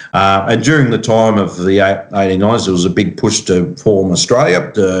parliaments. And during the time of the 1890s, there was a big push to form Australia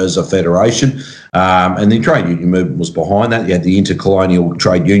as a federation, and the trade union movement was behind that. You had the intercolonial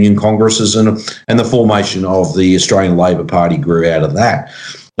trade union congresses, and the formation of the Australian Labor Party grew out of that.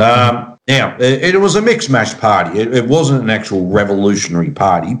 Now, it was a mixed-mash party. It wasn't an actual revolutionary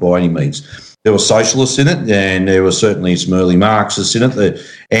party by any means. There were socialists in it, and there were certainly some early Marxists in it.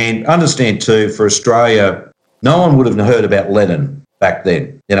 And understand, too, for Australia, no one would have heard about Lenin back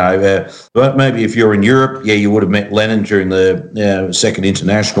then. But maybe if you're in Europe, you would have met Lenin during the Second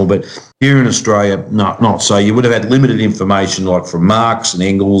International, but here in Australia, not so. You would have had limited information like from Marx and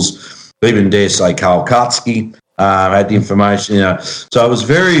Engels, even dare say Karl Kautsky. Had the information, so it was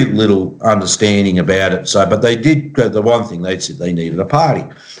very little understanding about it. So, but they did, the one thing they said they needed a party.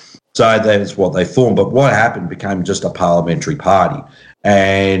 So that's what they formed. But what happened became just a parliamentary party.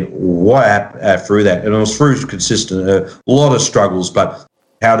 And what happened through that, and it was through consistent, a lot of struggles, but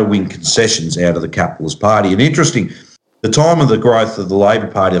how to win concessions out of the capitalist party. And interesting, the time of the growth of the Labor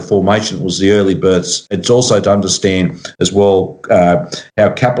Party, the formation, was the early births. It's also to understand as well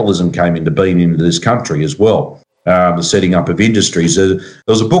how capitalism came into being into this country as well. The setting up of industries. There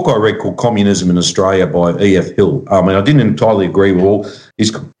was a book I read called Communism in Australia by E.F. Hill. I mean, I didn't entirely agree with all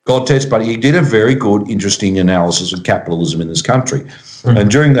his context, but he did a very good, interesting analysis of capitalism in this country. Mm-hmm. And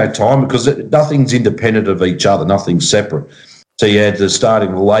during that time, because nothing's independent of each other, nothing's separate. So you had the starting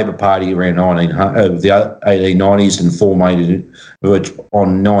of the Labor Party around the 1890s and formated which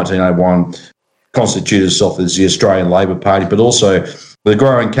on 1901 constituted itself as the Australian Labor Party, but also the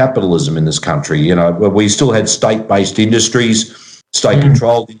growing capitalism in this country. We still had state-based industries,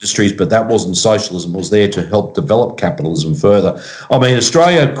 state-controlled industries, but that wasn't socialism. It was there to help develop capitalism further. I mean,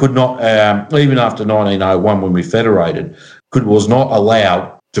 Australia could not, even after 1901 when we federated, was not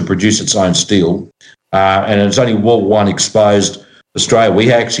allowed to produce its own steel. And it's only World War I exposed Australia.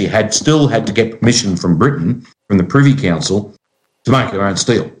 We actually still had to get permission from Britain, from the Privy Council, to make our own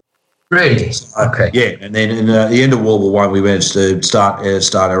steel. Really? Okay. Yeah, and then in the end of World War I, we managed to start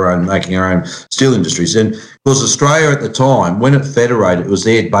making our own steel industries. And because Australia at the time, when it federated, it was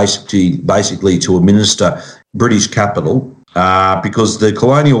there basically to administer British capital because the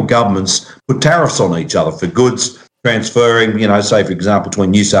colonial governments put tariffs on each other for goods transferring, say, for example,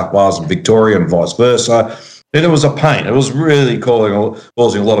 between New South Wales and Victoria and vice versa. Then it was a pain. It was really causing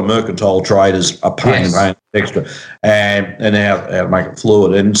a lot of mercantile traders a pain, paying extra, and how to make it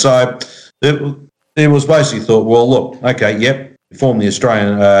fluid. And so it was basically thought, well, look, okay, yep, form the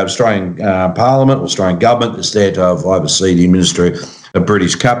Australian Parliament, Australian government that's there to oversee the Ministry of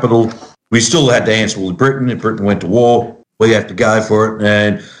British Capital. We still had to answer with Britain. If Britain went to war, we had to go for it.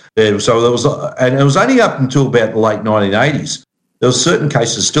 And so there was, and it was only up until about the late 1980s. There were certain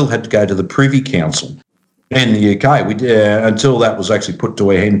cases still had to go to the Privy Council in the UK. Until that was actually put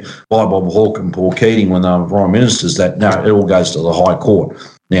to a hand by Bob Hawke and Paul Keating when they were Prime Ministers, that no, it all goes to the High Court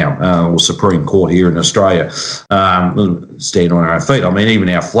now, or Supreme Court here in Australia. Stand on our feet. I mean, even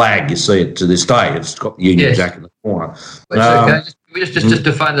our flag, you see it to this day, it's got the Union Jack in the corner. We just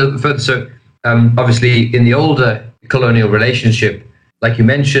define that further. So obviously in the older colonial relationship, like you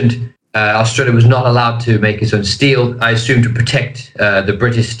mentioned, Australia was not allowed to make its own steel, I assume, to protect the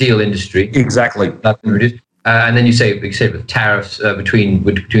British steel industry. Exactly. And then you say with tariffs between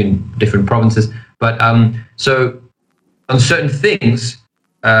different provinces. But so on certain things,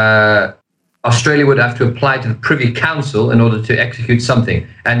 Australia would have to apply to the Privy Council in order to execute something,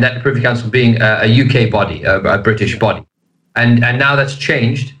 and that Privy Council being a UK body, a British body. And now that's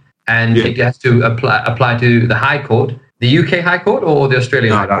changed, and it has to apply to the High Court, the UK High Court, or the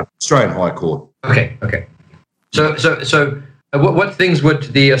Australian High Court? Australian High Court. Okay. So what things would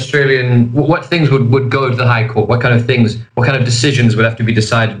the Australian? What things would go to the High Court? What kind of things? What kind of decisions would have to be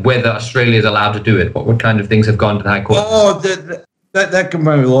decided whether Australia is allowed to do it? What kind of things have gone to the High Court? Oh, that can be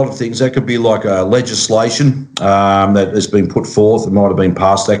a lot of things. That could be like legislation that has been put forth and might have been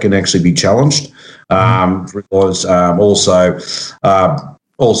passed. That can actually be challenged.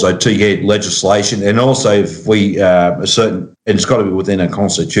 Also to get legislation, and also if we and it's got to be within a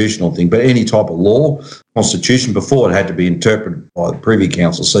constitutional thing, but any type of law, constitution, before it had to be interpreted by the Privy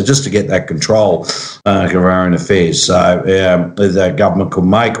Council. So just to get that control of our own affairs, so the government could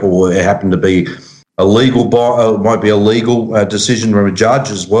make, or it happened to be a legal, might be a legal decision from a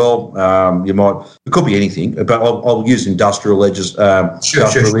judge as well. It could be anything, but I'll use industrial issues.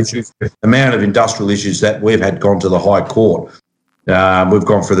 The amount of industrial issues that we've had gone to the High Court. We've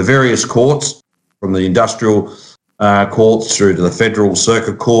gone through the various courts, from the industrial courts through to the Federal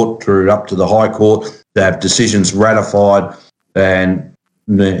Circuit Court, through up to the High Court, to have decisions ratified and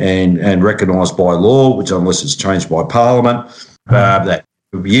recognised by law, which unless it's changed by Parliament, that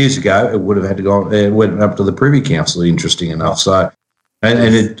years ago it would have had to go. It went up to the Privy Council. Interesting enough. So,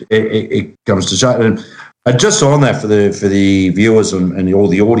 and it comes to show. And just on that for the viewers and all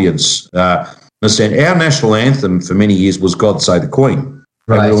the audience. Understand, our national anthem for many years was "God Save the Queen."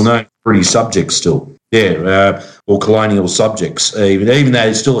 Right. And we all know British subjects still, or colonial subjects, even though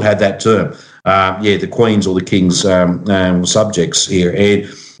they still had that term. The Queen's or the King's subjects here.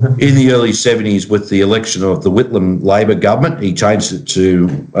 And in the early 70s, with the election of the Whitlam Labor government, he changed it to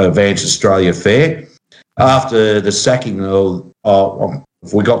Advance Australia Fair. After the sacking of,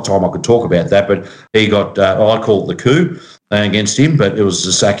 if we got time, I could talk about that, but he got, I call it the coup against him, but it was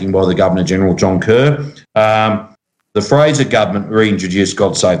the sacking by the Governor-General, John Kerr. The Fraser government reintroduced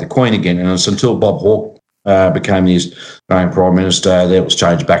God Save the Queen again, and it's until Bob Hawke became the Australian Prime Minister that it was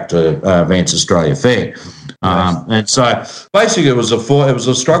changed back to Advance Australia Fair. And so basically it was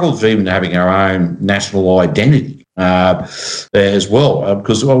a struggle for even having our own national identity as well,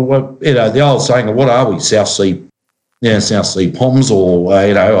 because the old saying, what are we, South Sea Poms, or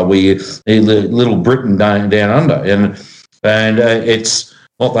are we Little Britain down under? And it's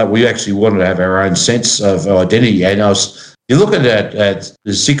not that we actually wanted to have our own sense of identity. And you look at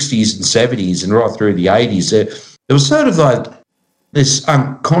the 60s and 70s and right through the 80s, there was sort of like this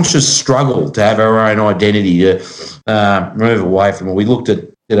unconscious struggle to have our own identity, to move away from it. We looked at,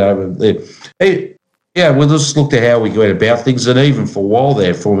 we just looked at how we went about things, and even for a while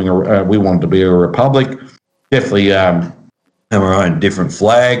there, we wanted to be a republic, definitely have our own different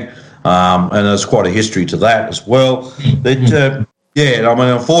flag, and there's quite a history to that as well. But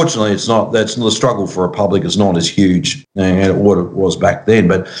unfortunately, that's the struggle for a republic is not as huge as what it was back then,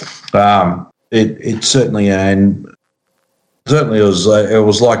 but it certainly it was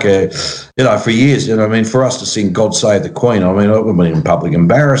like for years, for us to sing God Save the Queen, it would have been in public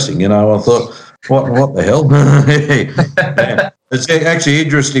embarrassing, I thought, what the hell? It's actually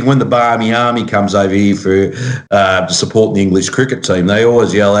interesting when the Barmy Army comes over here to support the English cricket team. They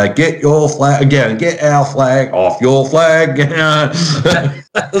always yell out, "Get your flag again! Get our flag off your flag!"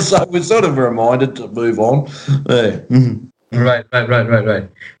 So we're sort of reminded to move on. Right.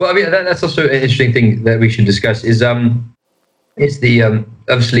 Well, that's also an interesting thing that we should discuss. Is is the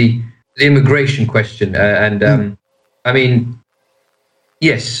obviously the immigration question, I mean,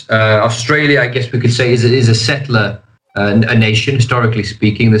 yes, Australia, I guess we could say, is a settler a nation, historically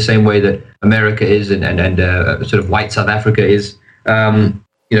speaking, the same way that America is and sort of white South Africa is.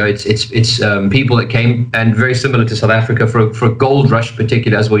 It's people that came, and very similar to South Africa for a gold rush,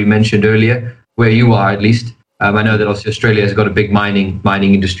 particularly as what you mentioned earlier, where you are at least. I know that also Australia has got a big mining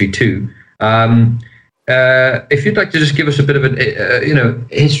industry too. If you'd like to just give us a bit of a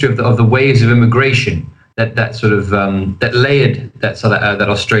history of the waves of immigration that sort of that layered that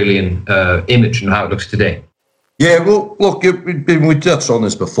Australian image and how it looks today. Yeah, well, look, we touched on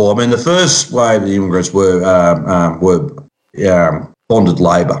this before. I mean, the first wave of the immigrants were bonded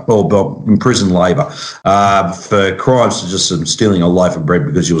labour or imprisoned labour for crimes such as stealing a loaf of bread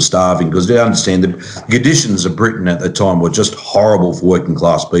because you were starving. Because you understand the conditions of Britain at the time were just horrible for working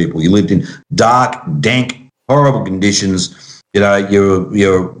class people. You lived in dark, dank, horrible conditions. You know,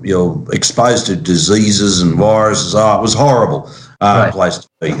 you're exposed to diseases and viruses. It was horrible place to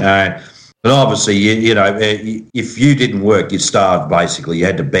be. But obviously, if you didn't work, you starved. Basically, you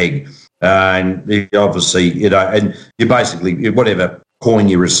had to beg. And obviously, and you basically, whatever coin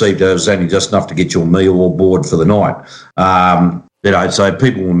you received, it was only just enough to get your meal or board for the night. So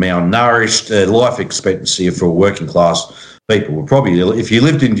people were malnourished. Life expectancy for working class people were probably, if you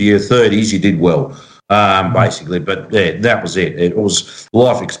lived into your 30s, you did well, basically. But yeah, that was it. It was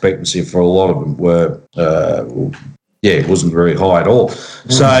life expectancy for a lot of them it wasn't very high at all.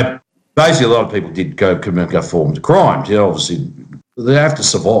 So basically, a lot of people did go form to crimes. Obviously, they have to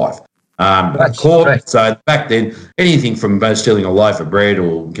survive. So back then, anything from stealing a loaf of bread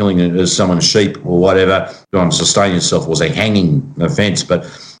or killing someone's sheep or whatever to sustain yourself was a hanging offence,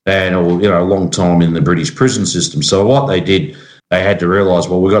 a long time in the British prison system. So what they did, they had to realise,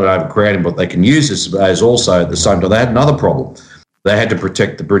 well, we've got to overcrowd him, but they can use this as also at the same time. They had another problem. They had to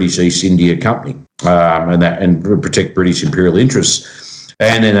protect the British East India Company and protect British imperial interests.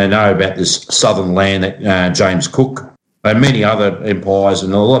 And then they know about this southern land that James Cook and many other empires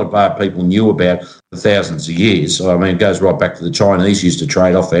and a lot of people knew about for thousands of years. So, I mean, it goes right back to the Chinese used to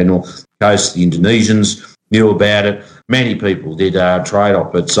trade off their north coast. The Indonesians knew about it. Many people did trade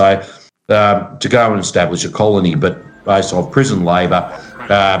off it. So to go and establish a colony, but based off prison labour.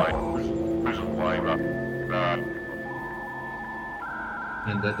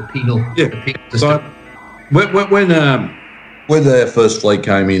 And the penal system. So when the first fleet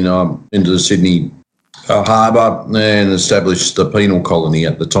came into the Sydney harbour and established the penal colony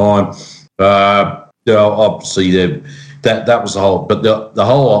at the time, obviously that was the whole. But the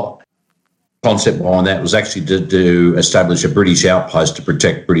whole concept behind that was actually to establish a British outpost to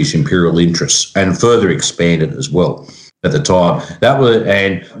protect British imperial interests and further expand it as well. At the time,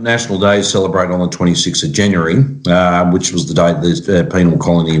 and National Day is celebrated on the 26th of January, which was the date the penal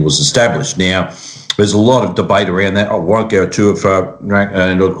colony was established. Now, there's a lot of debate around that. I won't go to it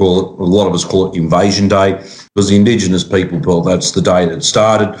and I'll call it. A lot of us call it Invasion Day because the Indigenous people, well, that's the day that it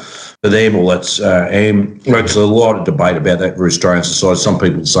started for them. Or that's there's a lot of debate about that for Australian society. Some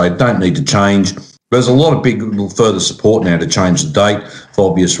people say don't need to change. There's a lot of big further support now to change the date for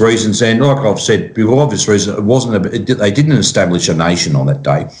obvious reasons. And like I've said, for obvious reasons, they didn't establish a nation on that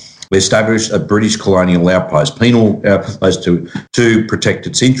day. They established a British colonial outpost, penal outpost to protect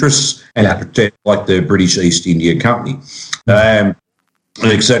its interests and to protect, like the British East India Company,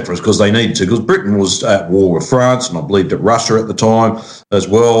 etc. Because they needed to. Because Britain was at war with France, and I believe that Russia at the time as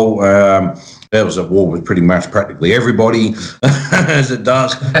well. That was at war with pretty much practically everybody, as it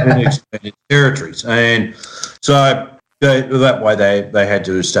does in expanded territories. And so that way they had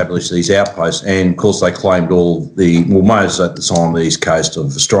to establish these outposts. And, of course, they claimed most at the time, the east coast of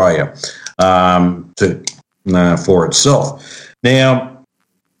Australia for itself. Now,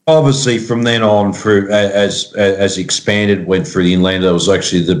 obviously, from then on, through as it expanded, went through the inland, there was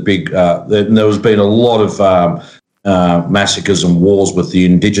actually the big there was been a lot of massacres and wars with the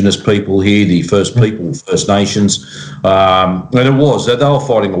Indigenous people here, the First Nations, and they were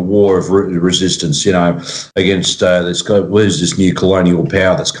fighting a war of resistance, against this new colonial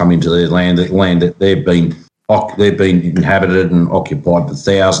power that's come into their land, that they've been inhabited and occupied for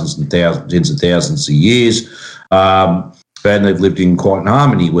thousands and tens of thousands of years, and they've lived in quite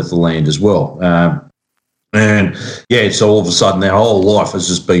harmony with the land as well. So all of a sudden their whole life has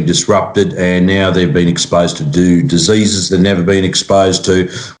just been disrupted, and now they've been exposed to diseases they've never been exposed to,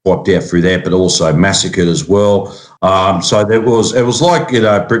 wiped out through that, but also massacred as well. So it was like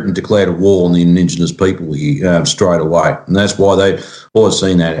Britain declared a war on the Indigenous people here straight away, and that's why they've always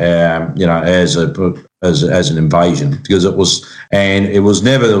seen that as an invasion, because there was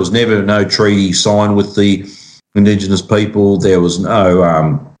never no treaty signed with the Indigenous people. There was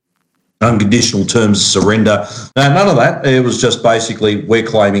no unconditional terms of surrender. No, none of that. It was just basically, we're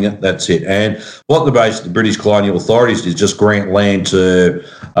claiming it, that's it. And what the British colonial authorities did, just grant land to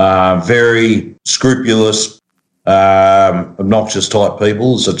very scrupulous, obnoxious type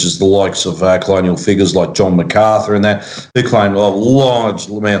people, such as the likes of colonial figures like John MacArthur and that, who claimed large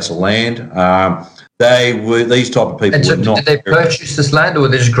amounts of land. These type of people and so were not... Did they purchase this land, or were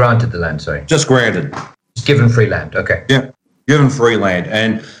they just granted the land, sorry? Just granted. Just given free land, okay. Yeah, given free land.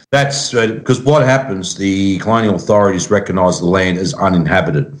 And that's because what happens, the colonial authorities recognise the land as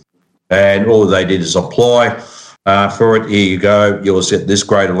uninhabited. And all they did is apply for it. Here you go, you'll set this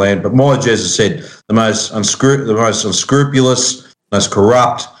grade of land. But Molly Jezza said the most unscrupulous, most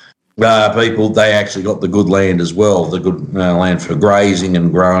corrupt people, they actually got the good land as well, the good land for grazing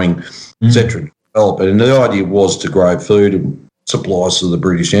and growing, etc. And the idea was to grow food and supplies to the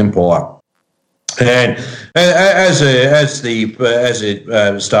British Empire. And as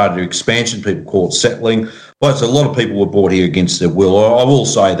it started expansion, people called it settling. Well, so a lot of people were brought here against their will. I will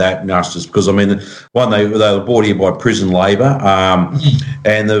say that, just because, I mean, one, they were brought here by prison labour,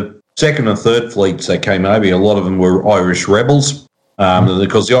 and the second and third fleets that came over, a lot of them were Irish rebels,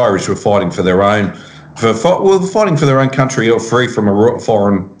 because the Irish were fighting for their own, fighting for their own country, or free from a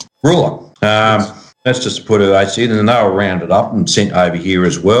foreign ruler. That's just to put it out there, and they were rounded up and sent over here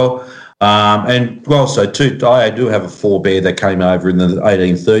as well. And also, I do have a forebear that came over in the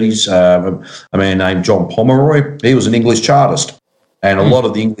 1830s, a man named John Pomeroy. He was an English Chartist, and a lot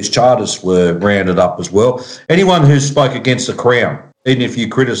of the English Chartists were rounded up as well. Anyone who spoke against the Crown, even if you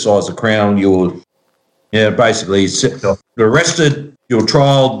criticised the Crown, you were basically arrested, you were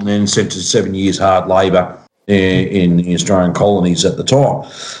trialled, and then sent to 7 years hard labour in the Australian colonies at the time.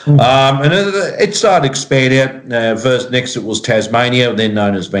 And it started expanding out. First, next it was Tasmania, then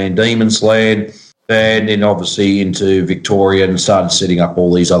known as Van Diemen's Land, and then obviously into Victoria, and started setting up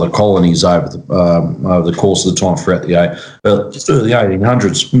all these other colonies over the course of the time throughout the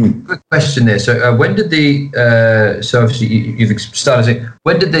 1800s. Quick question there. So when did so obviously you've started saying,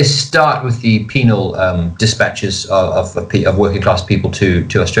 when did they start with the penal dispatches of working class people to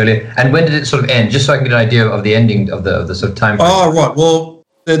Australia, and when did it sort of end? Just so I can get an idea of the ending of the sort of time frame. Oh, right. Well,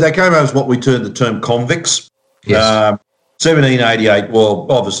 they came over as what we term the term convicts. Yes. 1788, well,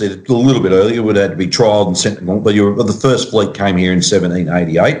 obviously a little bit earlier, it would have to be trialled and sent, but the first fleet came here in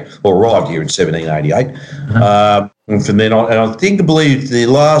 1788, or arrived here in 1788. And from then on, and I believe the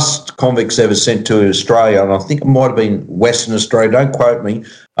last convicts ever sent to Australia, and I think it might have been Western Australia, don't quote me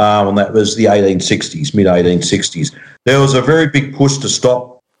on that, was the 1860s, mid-1860s. There was a very big push to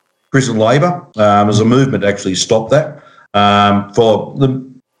stop prison labour. As a movement actually stopped that. For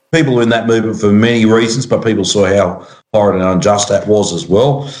the people in that movement for many reasons, but people saw how horrid and unjust that was as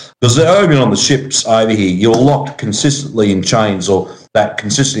well. Because even on the ships over here, you're locked consistently in chains, or that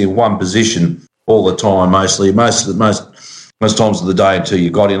consistently in one position all the time, most times of the day until you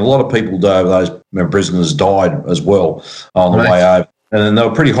got in. A lot of people, those prisoners died as well on the way over. And they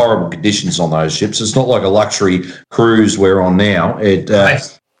were pretty horrible conditions on those ships. It's not like a luxury cruise we're on now. They're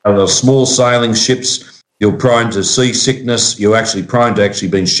small sailing ships. You're prone to seasickness. You're actually prone to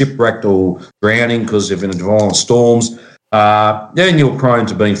being shipwrecked or drowning because of violent storms. Then you're prone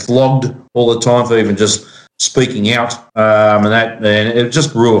to being flogged all the time for even just speaking out, and it was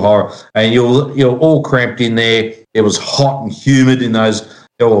just real horror. And you're all cramped in there. It was hot and humid in those,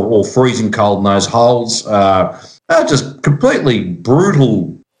 or freezing cold in those holes. Just completely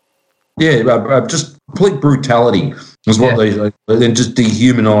brutal. Yeah, just complete brutality is what and just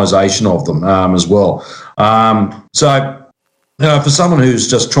dehumanisation of them as well. So for someone who's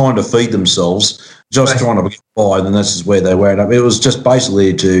just trying to feed themselves, just trying to get by, then this is where they wound up. It was just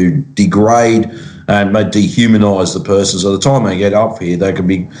basically to degrade and dehumanise the person. So the time they get up here, they can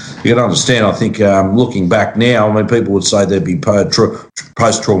be, you can understand, I think, looking back now, I mean, people would say there'd be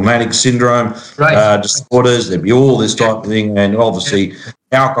post-traumatic syndrome disorders, there'd be all this type of thing, and obviously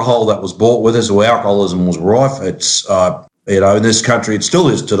alcohol that was brought with us, or alcoholism was rife. It's, in this country, it still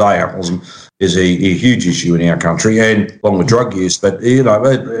is today, alcoholism is a huge issue in our country, and along with drug use, but, and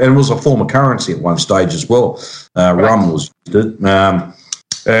it was a form of currency at one stage as well. Rum was used.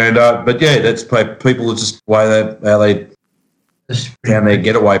 But yeah, that's people are just the way how they found their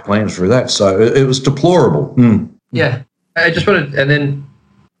getaway plans through that. So it was deplorable. Yeah, I just wanted,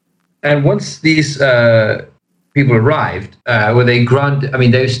 and once these people arrived, were they granted? I mean,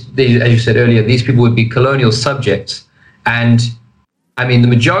 they, as you said earlier, these people would be colonial subjects, and I mean, the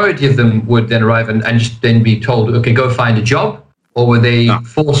majority of them would then arrive and just then be told, okay, go find a job. Or were they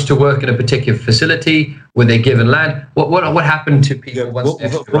forced to work in a particular facility? Were they given land? What happened to people once they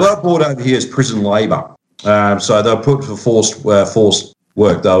were brought over here as prison labour. So they were put for forced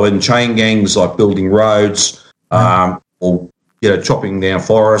work. They were in chain gangs, like building roads, or chopping down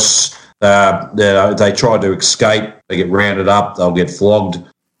forests. They try to escape. They get rounded up. They'll get flogged,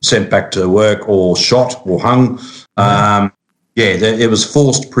 sent back to work, or shot or hung. It was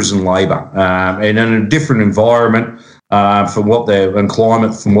forced prison labour, and in a different environment from what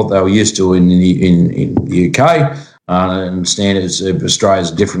climate from what they were used to in the UK. I understand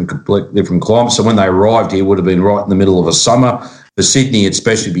Australia's complete different climate. So when they arrived here, it would have been right in the middle of a summer. For Sydney, it'd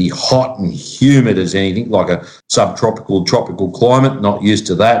especially be hot and humid as anything, like a subtropical, tropical climate, not used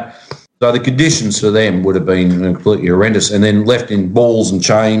to that. So the conditions for them would have been completely horrendous, and then left in balls and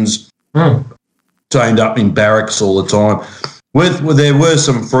chains, chained up in barracks all the time. There were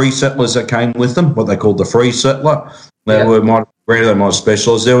some free settlers that came with them, what they called the free settler. They might have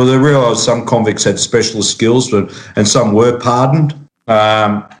specialised. They realised some convicts had specialist skills, and some were pardoned.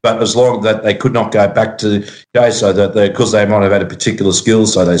 But as long as they could not go back to so that because they might have had a particular skill,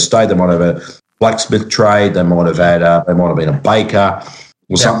 so they stayed. They might have had a blacksmith trade. They might have been a baker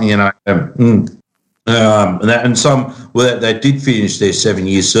or something. And some they did finish their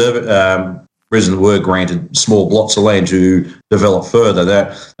 7-year service. Prisoners were granted small blots of land to develop further.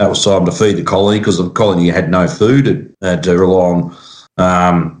 That was time to feed the colony, because the colony had no food. It had to rely on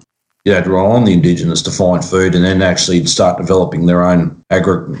the Indigenous to find food, and then actually start developing their own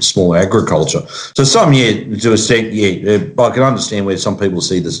small agriculture. So to a extent, I can understand where some people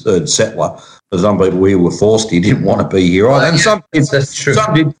see the third settler. But some people were forced here, didn't want to be here. And some did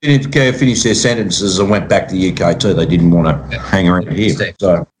finish their sentences and went back to the UK too. They didn't want to hang around here.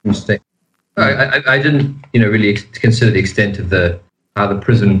 I didn't, really consider the extent of how the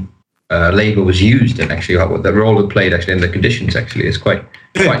prison labour was used, and actually what the role it played actually, and the conditions actually is quite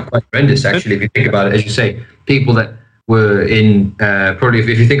horrendous. Actually, if you think about it, as you say, people that were in probably if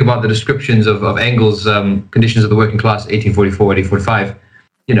you think about the descriptions of Engels' conditions of the working class, 1844, 1845,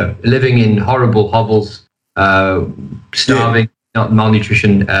 living in horrible hovels, starving,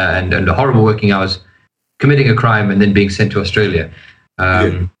 malnutrition, and horrible working hours, committing a crime, and then being sent to Australia.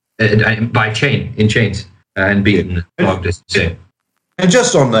 In chains, and beaten, flogged, as you say. And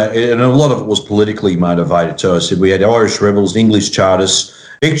just on that, and a lot of it was politically motivated too. I said we had Irish rebels, English Chartists.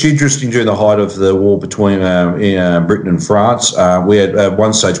 Actually, interesting, during the height of the war between Britain and France, we had at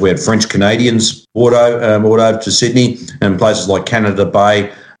one stage we had French Canadians brought over to Sydney, and places like Canada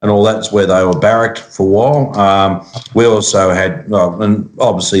Bay and all that's where they were barracked for a while. We also had, and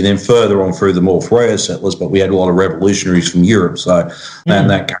obviously then further on through the more freer settlers, but we had a lot of revolutionaries from Europe. So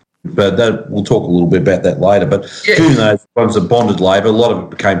but we'll talk a little bit about that later. But during those ones of bonded labour, a lot of it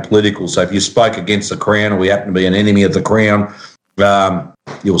became political. So if you spoke against the Crown, or we happened to be an enemy of the Crown,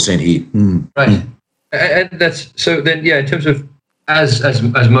 you were sent here. Right, and that's so. Then, in terms of as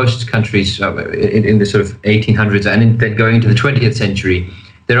most countries in the sort of 1800s, and then going into the 20th century,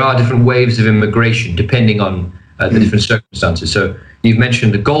 there are different waves of immigration depending on the different circumstances. So you've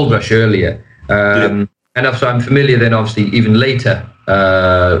mentioned the gold rush earlier, and so I'm familiar. Then, obviously, even later.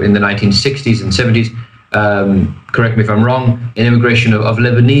 In the 1960s and 70s, correct me if I'm wrong, an immigration of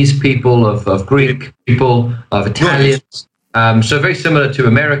Lebanese people, of Greek people, of Italians. So very similar to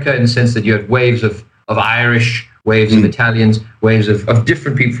America in the sense that you had waves of Irish, waves of Italians, waves of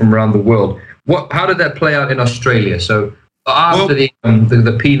different people from around the world. How did that play out in Australia? So after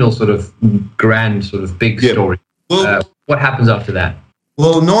the penal sort of grand sort of big story, what happens after that?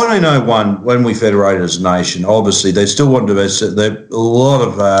 Well, 1901, when we federated as a nation, obviously they still wanted to. A lot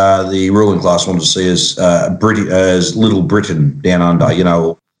of the ruling class wanted to see us as Little Britain down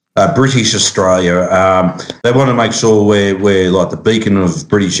under, British Australia. They want to make sure we're like the beacon of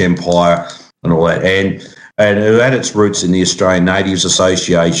British Empire and all that. And it had its roots in the Australian Natives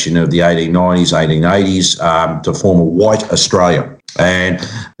Association of the 1890s, 1880s to form a white Australia. And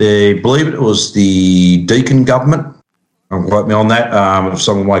they believe it was the Deakin government. Quote me on that. If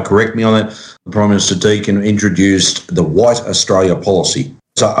someone might correct me on that, the Prime Minister Deakin introduced the White Australia policy.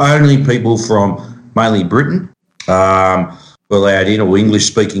 So only people from mainly Britain were allowed in, or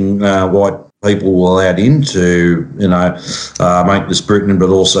English-speaking white people were allowed in to, make this Britain, but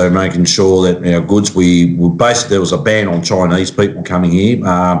also making sure that goods. Basically there was a ban on Chinese people coming here.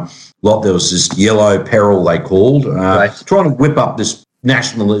 There was this yellow peril they called, trying to whip up this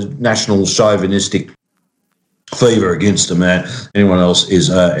national chauvinistic fever against them. Anyone else is,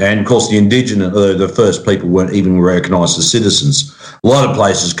 and of course the Indigenous, the first people weren't even recognised as citizens. A lot of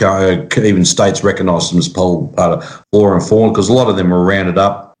places, even states, recognised them as part of flora and fauna, because a lot of them were rounded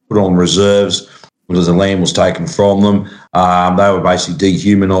up, put on reserves because the land was taken from them. They were basically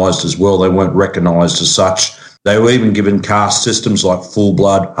dehumanised as well. They weren't recognised as such. They were even given caste systems like full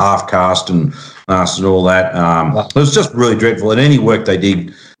blood, half caste, and and all that. It was just really dreadful. And any work they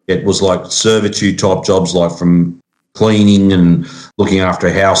did, it was like servitude type jobs, like from cleaning and looking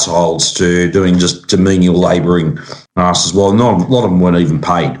after households to doing just menial labouring as well. Not a lot of them weren't even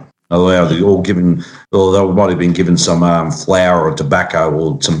paid. Although they all given, or they might have been given some flour or tobacco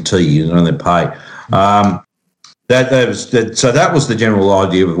or some tea, and their pay. That was the general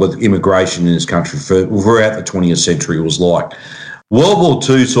idea of what immigration in this country throughout the 20th century was like. World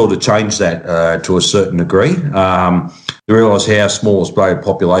War II sort of changed that to a certain degree. They realised how small Australia's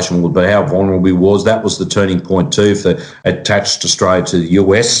population would be, how vulnerable we was. That was the turning point too, if they attached Australia to the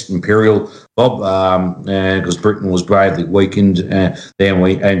US imperial bob, because Britain was gravely weakened. And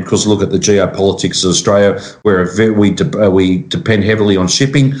because look at the geopolitics of Australia, where we depend heavily on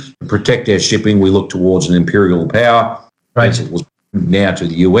shipping. To protect our shipping, we look towards an imperial power. Right. It was now to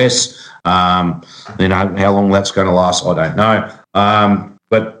the US. How long that's going to last, I don't know.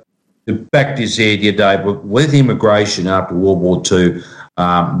 But the fact is here, with immigration after World War II,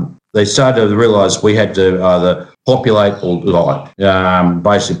 they started to realise we had to either populate or die.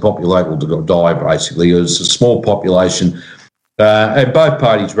 Basically, populate or die, basically. It was a small population. And both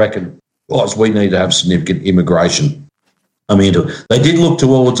parties recognised we need to have significant immigration. I mean, they did look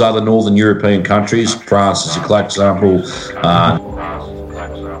towards other northern European countries. France is a clear example.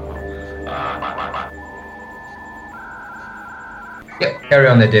 Carry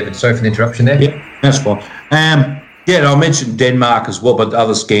on there, David. Sorry for the interruption there. Yeah, that's fine. I mentioned Denmark as well, but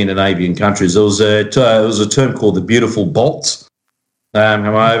other Scandinavian countries. There was a term called the beautiful Balts come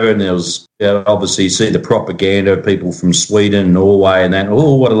over, and there was obviously you see the propaganda of people from Sweden, Norway, and that.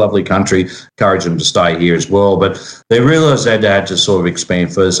 Oh, what a lovely country! Encourage them to stay here as well. But they realised they had to sort of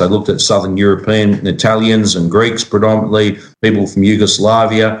expand first. They looked at Southern European Italians and Greeks predominantly, people from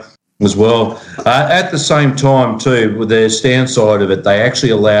Yugoslavia as well. At the same time, too, with their downside of it, they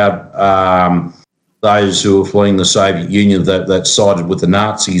actually allowed those who were fleeing the Soviet Union that sided with the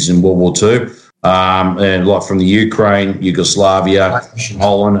Nazis in World War II, and like from the Ukraine, Yugoslavia,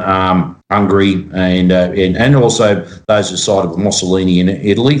 Poland, Hungary, and also those who sided with Mussolini in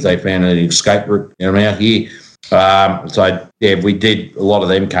Italy. They found an escape route out here. We did. A lot of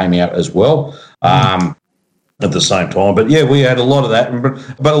them came out as well. At the same time, but we had a lot of that,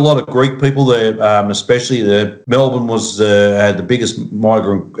 but a lot of Greek people there, especially Melbourne had the biggest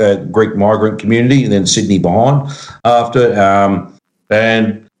Greek migrant community, and then Sydney behind after,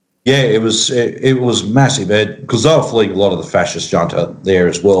 it was massive because they were fleeing a lot of the fascist junta there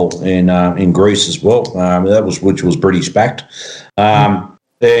as well, and in Greece as well. Which was British backed, so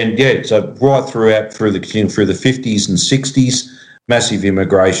right through the 50s and 60s. Massive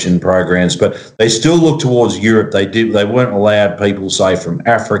immigration programs, but they still look towards Europe. They weren't allowed people, say, from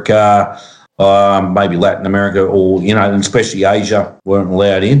Africa, maybe Latin America, or and especially Asia, weren't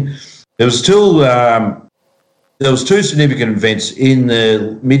allowed in. There was still there was two significant events in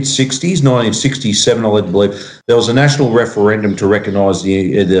the mid 60s, 1967, I believe. There was a national referendum to recognise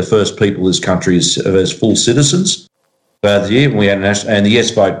the first people in this country as full citizens. We had and the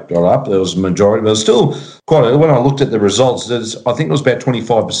yes vote got up. There was a majority, but it was still quite. When I looked at the results, I think it was about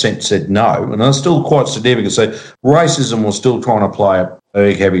 25% said no, and that's still quite significant. So racism was still trying to play a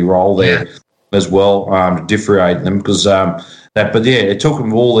big, heavy role there as well to differentiate them because it took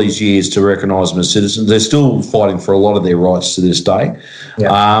them all these years to recognise them as citizens. They're still fighting for a lot of their rights to this day.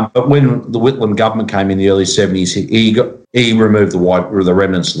 Yeah. But when the Whitlam government came in the early 70s, he removed the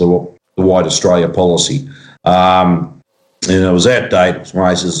remnants of the White Australia policy. And it was outdated, it was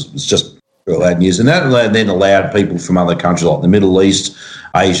racist, it's just bad news. And that then allowed people from other countries like the Middle East,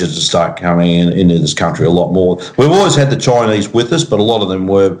 Asia to start coming into this country a lot more. We've always had the Chinese with us, but a lot of them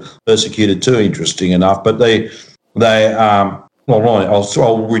were persecuted too, interesting enough. But I'll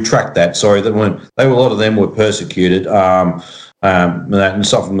retract that, sorry. A lot of them were persecuted. And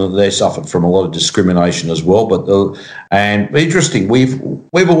something they suffered from a lot of discrimination as well. And interesting, we've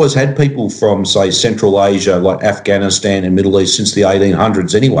always had people from, say, Central Asia, like Afghanistan and Middle East since the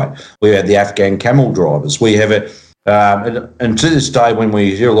 1800s. Anyway, we had the Afghan camel drivers. We have it, and to this day, when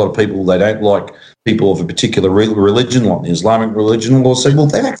we hear a lot of people they don't like people of a particular religion, like the Islamic religion, we'll say, well,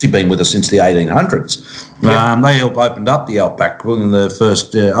 they've actually been with us since the 1800s. Yeah. They helped opened up the outback, putting the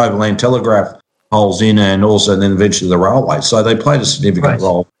first overland telegraph holes in, and then eventually the railway. So they played a significant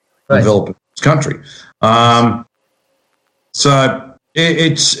role in developing this country. So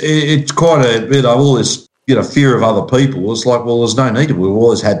it's quite a bit of all this, fear of other people. It's like, well, there's no need. We've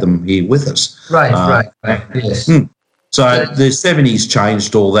always had them here with us. Right. Yes. So the 70s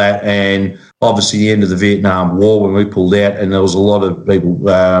changed all that, and obviously the end of the Vietnam War when we pulled out, and there was a lot of people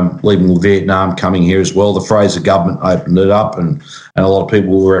leaving Vietnam coming here as well. The Fraser government opened it up, and a lot of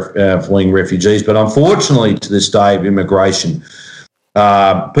people were fleeing refugees. But unfortunately, to this day of immigration,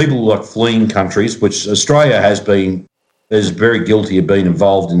 people like fleeing countries, which Australia is very guilty of being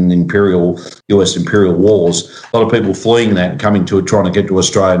involved in US imperial wars. A lot of people fleeing that and coming to it, trying to get to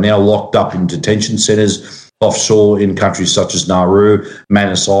Australia, now locked up in detention centres offshore in countries such as Nauru,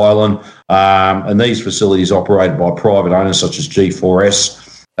 Manus Island, and these facilities operated by private owners such as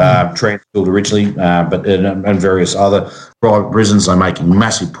G4S, Transfield originally, and various other private prisons. They're making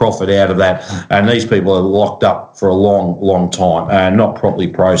massive profit out of that, and these people are locked up for a long, long time and not properly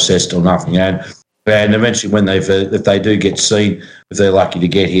processed or nothing. And eventually, when if they do get seen, if they're lucky to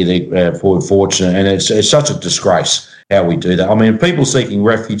get here, they're fortunate. And it's such a disgrace how we do that. I mean, people seeking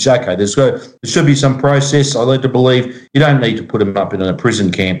refuge, okay, there should be some process. I like to believe you don't need to put them up in a prison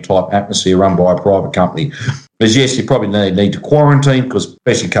camp type atmosphere run by a private company. Because yes, you probably need to quarantine, because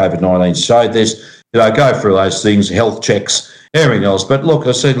especially COVID-19 showed this. Go through those things, health checks, everything else. But look,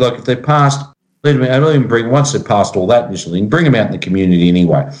 I said, look, if they're passed, let them once they've passed all that initially, bring them out in the community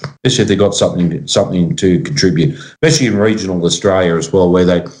anyway, especially if they've got something to contribute, especially in regional Australia as well, where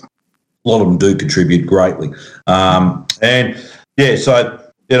a lot of them do contribute greatly. And that's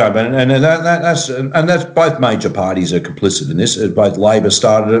both major parties are complicit in this. Both Labor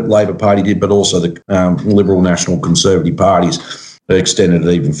started it, Labor Party did, but also the Liberal National Conservative parties extended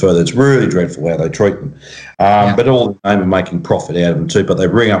it even further. It's really dreadful how they treat them. But all in the name of making profit out of them too. But they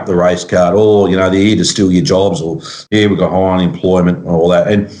bring up the race card, they're here to steal your jobs, or we've got high unemployment and all that.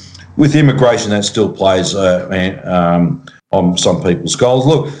 And with immigration, that still plays on some people's goals.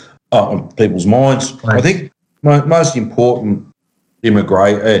 Look, on people's minds. Right. I think most important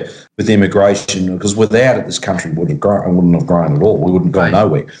with immigration, because without it, this country wouldn't have grown at all. We wouldn't go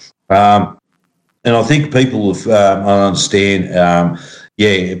nowhere. And I think people understand. I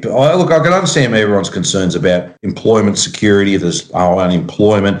can understand everyone's concerns about employment security. There's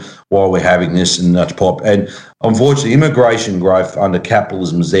unemployment, why we're having this and that's pop. And unfortunately, immigration growth under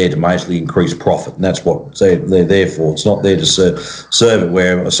capitalism is there to mostly increase profit, and that's what they're there for. It's not there to serve it.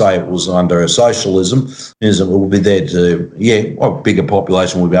 Where I say it was under socialism, is it will be there to a bigger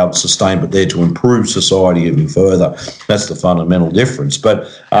population will be able to sustain, but there to improve society even further. That's the fundamental difference. But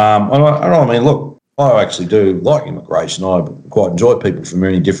look, I actually do like immigration. I quite enjoy people from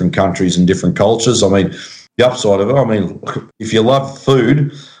many different countries and different cultures. I mean, the upside of it, if you love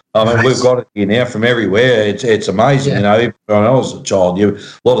food, we've got it here now from everywhere. It's amazing. When I was a child, a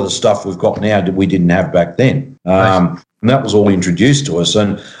lot of the stuff we've got now that we didn't have back then. And that was all introduced to us.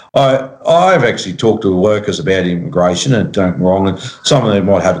 And I've actually talked to workers about immigration, and don't get me wrong, and some of them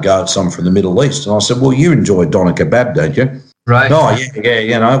might have a go at some from the Middle East. And I said, well, you enjoy doner kebab, don't you? Right. Oh,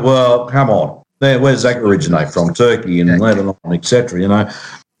 yeah, well, come on. Where does that originate from? Turkey and Lebanon, etc.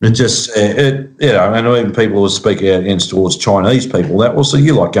 It just, and even people who speak out against towards Chinese people. So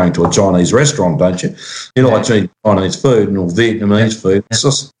you like going to a Chinese restaurant, don't you? You like eating Chinese food and Vietnamese food. It's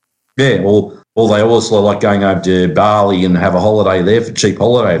just, or they also like going over to Bali and have a holiday there for cheap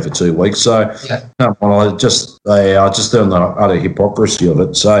holiday for 2 weeks. So, I just learn the utter hypocrisy of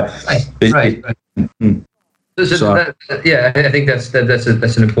it. So, I think that's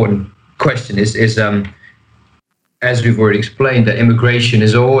an important question is as we've already explained, that immigration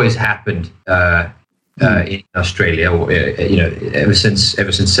has always happened in Australia, or ever since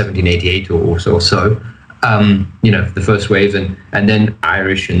 1788 or so. The first waves, and then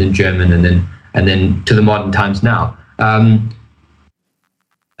Irish, and then German, and then to the modern times now.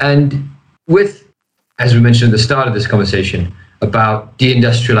 And with, as we mentioned at the start of this conversation, about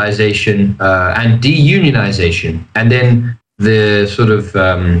deindustrialization and deunionization, and then the sort of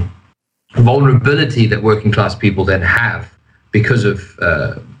vulnerability that working class people then have because of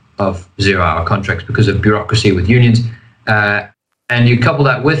 0-hour contracts, because of bureaucracy with unions, and you couple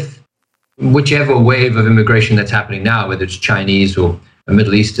that with whichever wave of immigration that's happening now, whether it's Chinese or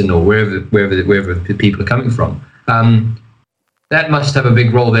Middle Eastern or wherever the people are coming from, that must have a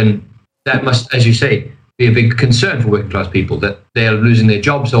big role. Then that must, as you say, be a big concern for working class people, that they're losing their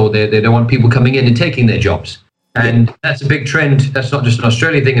jobs, or they don't want people coming in and taking their jobs. And that's a big trend. That's not just an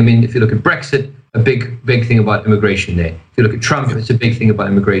Australian thing. I mean, if you look at Brexit, a big thing about immigration there. If you look at Trump, it's a big thing about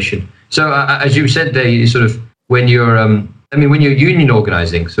immigration. So as you said there, you sort of, when you're union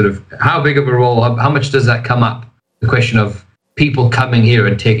organizing, sort of how big of a role, how much does that come up? The question of people coming here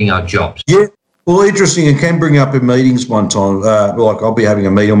and taking our jobs. Yeah. Well, interesting. It can bring up in meetings one time. Like I'll be having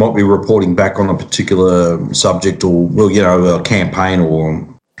a meeting, I might be reporting back on a particular subject, or a campaign, or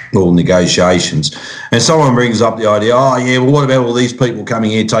all negotiations. And someone brings up the idea, oh, yeah, well, what about all these people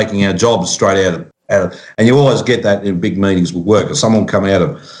coming here taking our jobs straight out of and you always get that in big meetings with work. Or someone come out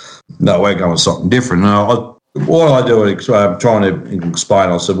of, no, we're going with something different. No, what I do, I'm trying to explain,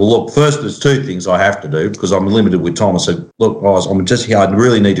 I said, well, look, first there's two things I have to do because I'm limited with time. I said, look, guys, I'm just here. I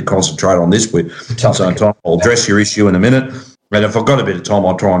really need to concentrate on this with some time. I'll address your issue in a minute. And if I've got a bit of time,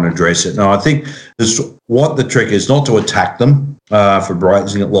 I'll try and address it. Now, I think what the trick is not to attack them for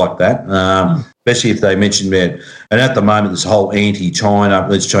raising it like that, especially if they mention that. And at the moment, this whole anti-China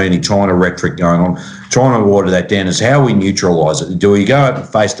rhetoric going on, trying to water that down is how we neutralise it. Do we go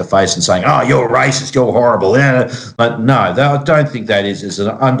out face-to-face and saying, oh, you're racist, you're horrible? But no, I don't think that is. It's an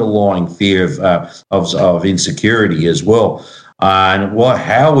underlying fear of insecurity as well. And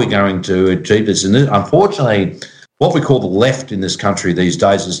how are we going to achieve this? And unfortunately, what we call the left in this country these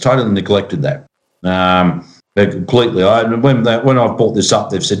days has totally neglected that completely. When I've brought this up,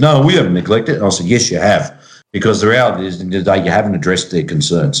 they've said, no, we haven't neglected it. And I said, yes, you have, because the reality is today you haven't addressed their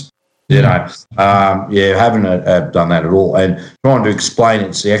concerns. You haven't done that at all. And trying to explain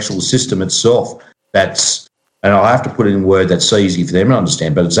it's the actual system itself that's, and I'll have to put it in a word that's easy for them to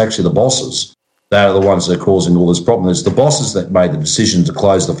understand, but it's actually the bosses. They are the ones that are causing all this problem. It's the bosses that made the decision to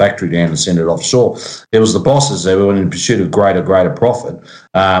close the factory down and send it offshore. It was the bosses that were in pursuit of greater profit.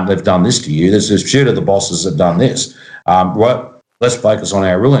 They've done this to you. There's this pursuit of the bosses that have done this. Let's focus on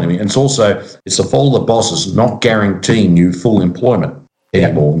our real enemy. And it's the fault of the bosses not guaranteeing you full employment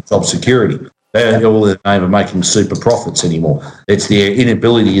anymore, job security. They're all in the name of making super profits anymore. It's their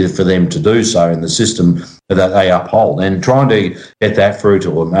inability for them to do so in the system that they uphold, and trying to get that through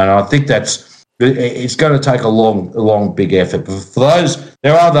to them. And I think it's going to take a long, big effort. But for those,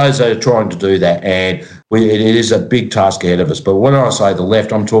 there are those that are trying to do that, and it is a big task ahead of us. But when I say the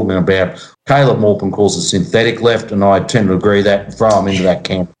left, I'm talking about Caleb Maupin calls it synthetic left, and I tend to agree that, throw them into that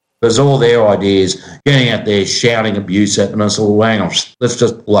camp. There's all their ideas, getting out there, shouting abuse at them. I said, well, hang on, let's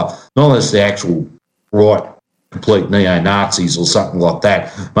just pull up. Not unless the actual right, complete neo-Nazis or something like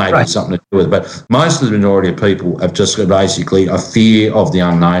that, maybe something to do with it. But most of the minority of people have just got basically a fear of the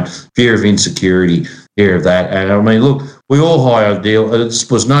unknown, fear of insecurity, fear of that. And I mean, look, we all hire a deal. It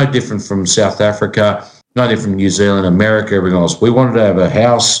was no different from South Africa, no different from New Zealand, America, everything else. We wanted to have a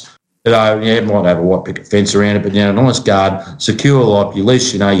house. It might have a white picket fence around it, but a nice garden, secure life. At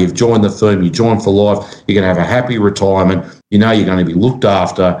least you've joined the firm, you joined for life. You're going to have a happy retirement. You're going to be looked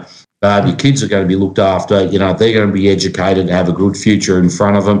after. Your kids are going to be looked after. They're going to be educated, have a good future in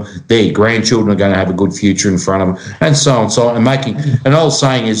front of them. Their grandchildren are going to have a good future in front of them, and so on and so on. And an old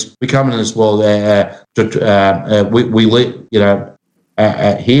saying is, we come in this world, we live,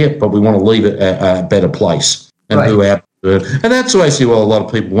 here, but we want to leave it a better place. And that's basically what a lot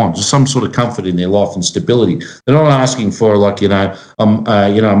of people want, just some sort of comfort in their life and stability. They're not asking for a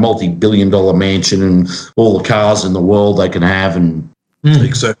multi-billion-dollar mansion and all the cars in the world they can have and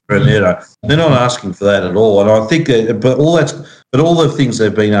etc. They're not asking for that at all. And I think but all the things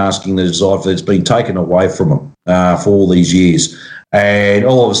they've been asking, the desire for, it's been taken away from them for all these years. And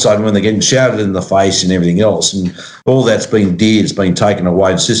all of a sudden, when they're getting shouted in the face and everything else, and all that's been it's been taken away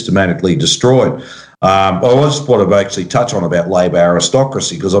and systematically destroyed. I just want to actually touch on about Labor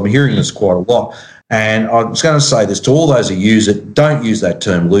aristocracy, because I'm hearing this quite a lot. And I was going to say this to all those who use it, don't use that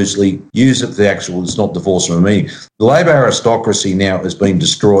term loosely. Use it for the actual, it's not divorced from me. The Labor aristocracy now has been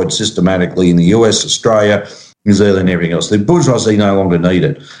destroyed systematically in the US, Australia, New Zealand and everything else. The bourgeoisie no longer need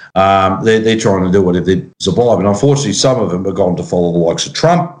it. They're trying to do whatever they survive. And unfortunately, some of them have gone to follow the likes of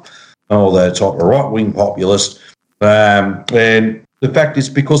Trump, all that type of right-wing populist. And the fact is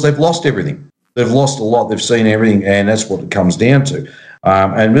because they've lost everything. They've lost a lot. They've seen everything, and that's what it comes down to.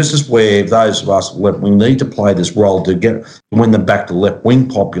 And this is where those of us left-wing need to play this role to win them back to left-wing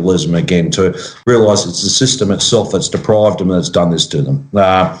populism again, to realise it's the system itself that's deprived them and that's done this to them,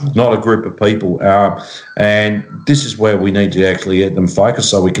 not a group of people. And this is where we need to actually get them focused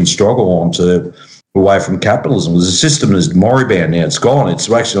so we can struggle on to away from capitalism. The system is moribund now. It's gone.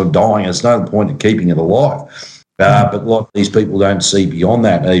 It's actually not dying. It's no point in keeping it alive. But a lot of these people don't see beyond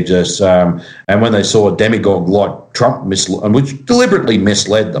that. They just, and when they saw a demagogue like Trump, which deliberately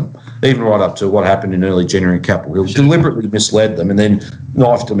misled them, even right up to what happened in early January in Capitol Hill, deliberately misled them and then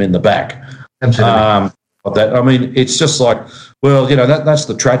knifed them in the back. Absolutely. It's just like, well, that's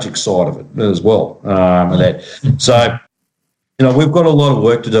the tragic side of it as well. So, we've got a lot of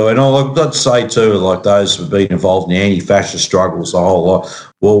work to do. And I've got to say, too, like those who have been involved in the anti-fascist struggles, a whole lot,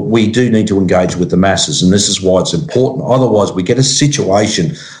 well, we do need to engage with the masses, and this is why it's important. Otherwise, we get a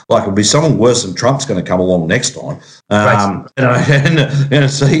situation like it'll be someone worse than Trump's going to come along next time. And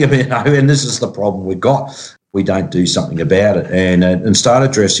this is the problem we've got. we don't do something about it and start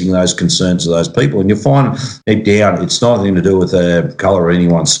addressing those concerns of those people. And you'll find deep down it's nothing to do with the colour of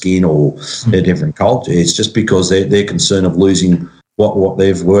anyone's skin or their different culture. It's just because they're concerned of losing what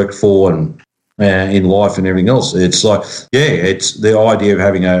they've worked for and in life and everything else. It's like, it's the idea of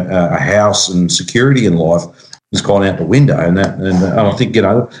having a house and security in life has gone out the window, and I think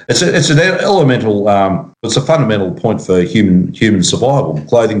it's an elemental, it's a fundamental point for human survival: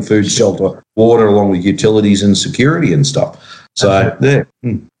 clothing, food, shelter, water, along with utilities and security and stuff. So there.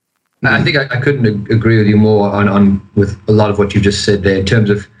 I think I couldn't agree with you more on with a lot of what you've just said there in terms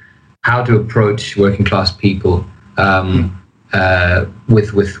of how to approach working class people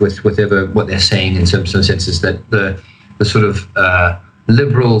with whatever what they're saying in some senses, that the sort of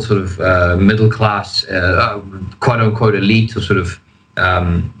liberal sort of middle class, quote unquote elite, or sort of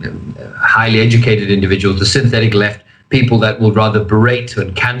highly educated individuals, the synthetic left, people that will rather berate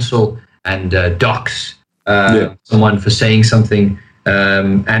and cancel and dox someone for saying something.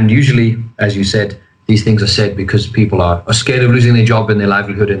 And usually, as you said, these things are said because people are scared of losing their job and their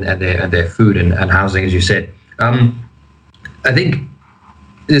livelihood and their food and housing, as you said. I think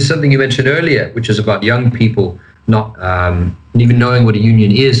there's something you mentioned earlier, which is about young people not even knowing what a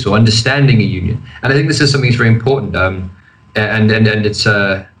union is or understanding a union. And I think this is something that's very important. And it's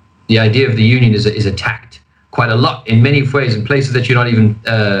the idea of the union is attacked quite a lot in many ways in places that you're not even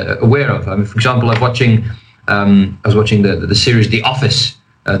aware of. I mean, for example, I was watching the series The Office,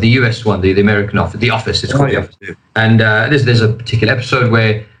 the US one, the American Office, The Office. It's called The Office. And there's a particular episode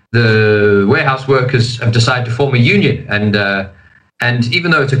where the warehouse workers have decided to form a union, and even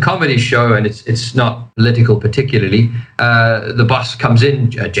though it's a comedy show and it's not political particularly, the boss comes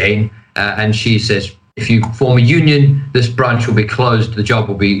in, Jane, and she says, if you form a union, this branch will be closed, the job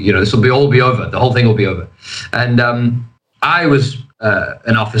will be, this will all be over, the whole thing will be over. And I was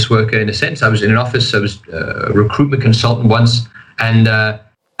an office worker in a sense. I was in an office, I was a recruitment consultant once, and I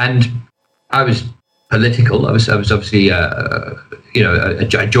was political. I was obviously, I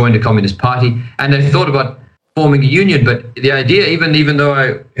joined a communist party, and I thought about forming a union. But the idea, even though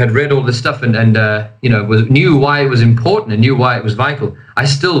I had read all this stuff and knew why it was important and knew why it was vital, I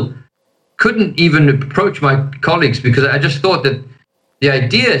still couldn't even approach my colleagues because I just thought that the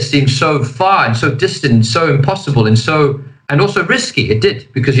idea seemed so far and so distant and so impossible and also risky. It did,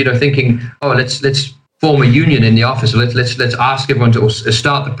 because thinking, let's form a union in the office, or let's ask everyone to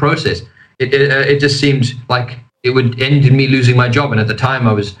start the process. It just seemed like it would end in me losing my job. And at the time,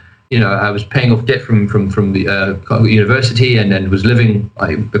 I was paying off debt from the university and was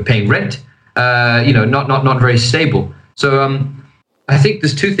paying rent. Not very stable. So I think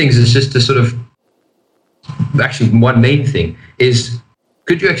there's two things. It's just to sort of, actually, one main thing is,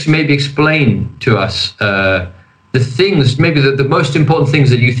 could you actually maybe explain to us the things, maybe the most important things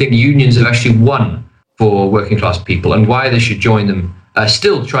that you think unions have actually won for working class people, and why they should join them,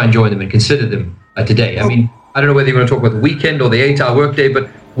 still try and join them and consider them today? I mean, I don't know whether you want to talk about the weekend or the 8-hour workday, but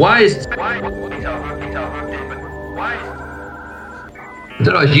I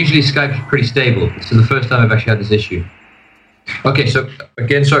don't know, usually Skype's pretty stable. This is the first time I've actually had this issue. Okay, so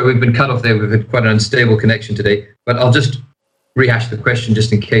again, sorry, we've been cut off there. We've had quite an unstable connection today, but I'll just rehash the question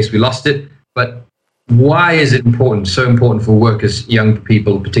just in case we lost it. But why is it so important for workers, young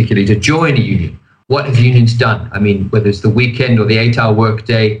people particularly, to join a union? What have unions done? I mean, whether it's the weekend or the 8-hour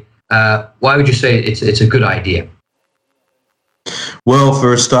workday, why would you say it's a good idea? Well,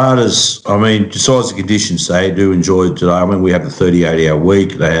 for starters, I mean, besides the conditions they do enjoy today, I mean, we have a 38-hour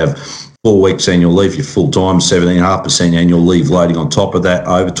week. They have 4 weeks annual leave, your full-time, 17.5% annual leave loading on top of that,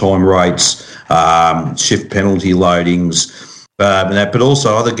 overtime rates, shift penalty loadings, but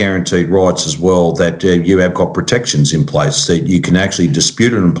also other guaranteed rights as well, that you have got protections in place that you can actually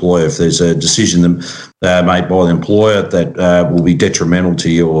dispute an employer if there's a decision made by the employer that will be detrimental to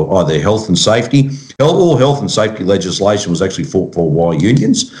your either health and safety. All health and safety legislation was actually fought for by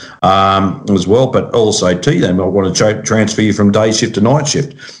unions as well, but also too, they might want to transfer you from day shift to night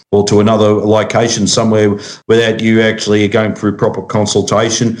shift or to another location somewhere without you actually going through proper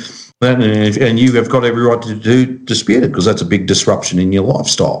consultation. And you have got every right to dispute it, because that's a big disruption in your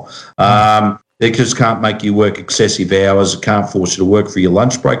lifestyle. They just can't make you work excessive hours, can't force you to work for your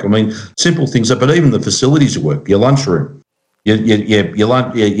lunch break. I mean, simple things, but even the facilities of work, your lunchroom, your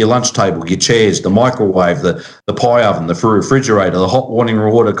lunch table, your chairs, the microwave, the pie oven, the refrigerator, the hot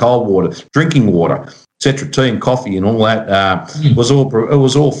water, cold water, drinking water, etc., tea and coffee and all that was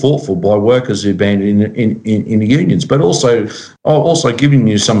all fought for by workers who've been in the unions, but also giving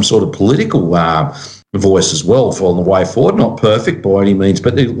you some sort of political voice as well for the way forward. Not perfect by any means,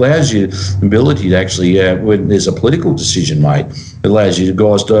 but it allows you the ability to actually, when there's a political decision made, it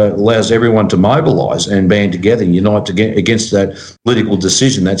allows everyone to mobilise and band together and unite against that political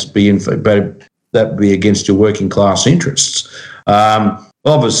decision that's be against your working class interests.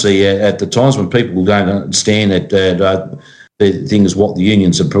 Obviously, at the times when people don't understand that the thing is what the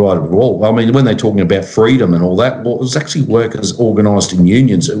unions have provided for all. I mean, when they're talking about freedom and all that, well, it was actually workers organised in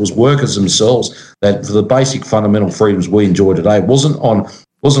unions. It was workers themselves that, for the basic fundamental freedoms we enjoy today, it wasn't on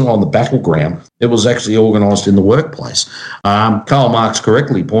the battleground. It was actually organised in the workplace. Karl Marx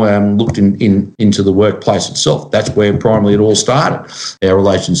correctly looked into the workplace itself. That's where primarily it all started, our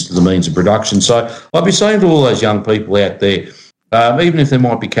relations to the means of production. So I'd be saying to all those young people out there, even if there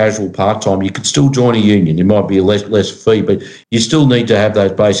might be casual part-time, you could still join a union. It might be a less fee, but you still need to have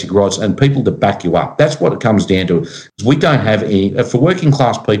those basic rights and people to back you up. That's what it comes down to. We don't have any, for working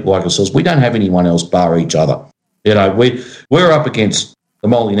class people like ourselves, we don't have anyone else bar each other. You know, we're up against the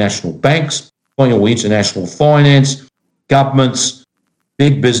multinational banks, international finance, governments,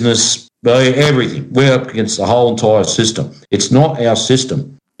 big business, everything. We're up against the whole entire system. It's not our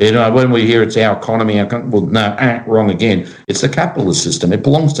system. You know, when we hear it's our economy, wrong again. It's the capitalist system. It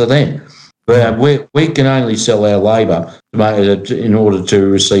belongs to them. We can only sell our labour in order to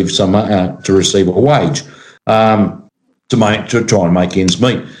receive a wage to try and make ends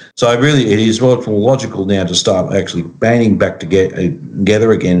meet. So really, it is more logical now to start actually banding back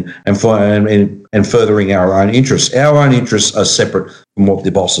together again and furthering our own interests. Our own interests are separate from what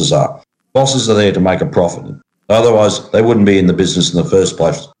the bosses are. Bosses are there to make a profit. Otherwise, they wouldn't be in the business in the first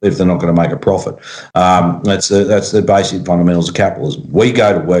place if they're not going to make a profit. That's the basic fundamentals of capitalism. We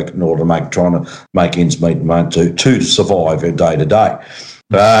go to work in order to trying to make ends meet to survive day to day.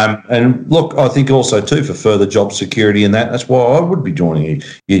 And look, I think also too for further job security and that's why I would be joining a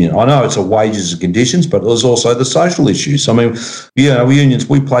union. I know it's a wages and conditions, but there's also the social issues. I mean, unions,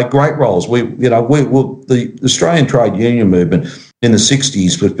 we play great roles. The Australian trade union movement in the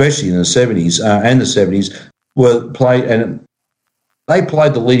 60s, but especially in the 70s and the 70s, they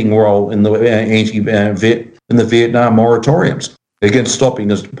played the leading role in the Vietnam moratoriums against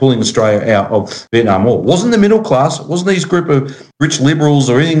pulling Australia out of Vietnam War. It wasn't the middle class. It wasn't these group of rich liberals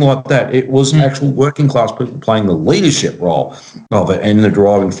or anything like that. It was actual working class people playing the leadership role of it and the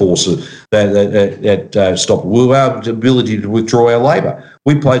driving force that stopped. We were able to ability to withdraw our labour.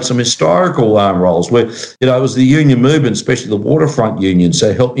 We played some historical roles where, it was the union movement, especially the waterfront unions,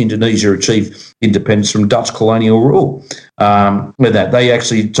 that helped Indonesia achieve independence from Dutch colonial rule. With that, they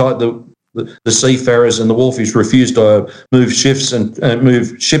actually the seafarers and the wharfies refused to move ships and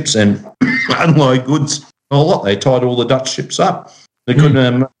unload goods a lot. They tied all the Dutch ships up. They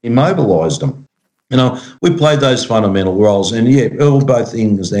couldn't immobilise them. We played those fundamental roles, and all both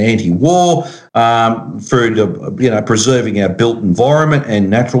things, the anti-war, through to preserving our built environment and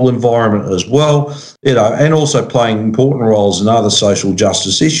natural environment as well, and also playing important roles in other social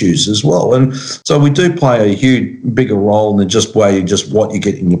justice issues as well. And so we do play a bigger role than just what you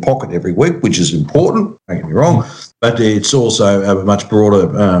get in your pocket every week, which is important. Don't get me wrong, but it's also a much broader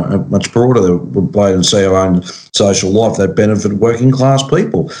play and see our own social life that benefit working class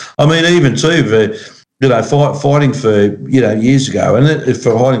people. I mean, even too, fighting for, years ago, and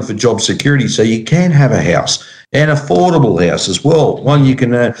for fighting for job security, so you can have a house, an affordable house as well. One you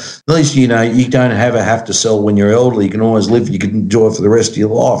can, at least, you don't have to sell when you're elderly. You can always live, you can enjoy for the rest of your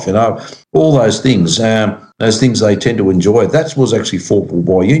life, all those things. Those things they tend to enjoy. That was actually fought for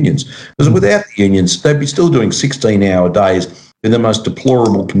by unions. Because without the unions, they'd be still doing 16-hour days in the most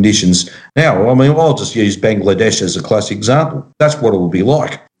deplorable conditions. Now, I mean, I'll just use Bangladesh as a classic example. That's what it would be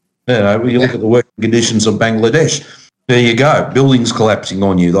like. When you look at the working conditions of Bangladesh, there you go, buildings collapsing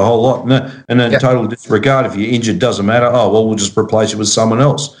on you, the whole lot. And then total disregard. If you're injured, doesn't matter. Oh, well, we'll just replace you with someone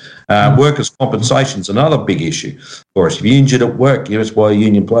else. Workers' compensation is another big issue for us. If you're injured at work, that's why a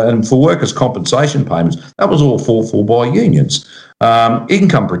union play. And for workers' compensation payments, that was all fought for by unions.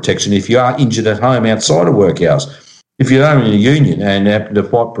 Income protection, if you are injured at home outside of work hours. If you're only in a union and happen to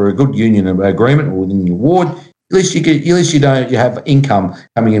fight for a good union agreement or within your ward, at least you have income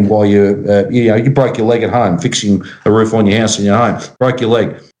coming in while you break your leg at home, fixing a roof on your house in your home, broke your leg.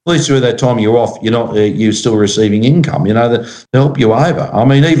 At least through that time you're off, you're still receiving income, that help you over. I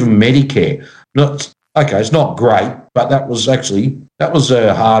mean, even Medicare, it's not great, but that was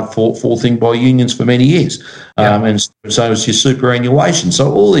a hard fought for thing by unions for many years. And so it's your superannuation.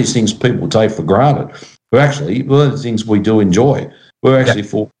 So all these things people take for granted. But actually, one of the things we do enjoy, we're actually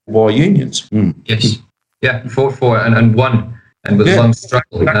fought by unions. Yes. Yeah, fought for and won, and with a long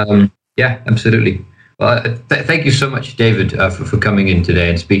struggle. Absolutely. Well, thank you so much, David, for coming in today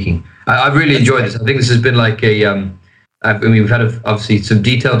and speaking. I've really enjoyed this. I think this has been like we've had obviously some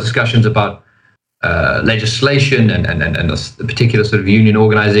detailed discussions about legislation and a particular sort of union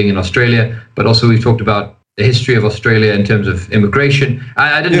organizing in Australia, but also we've talked about the history of Australia in terms of immigration.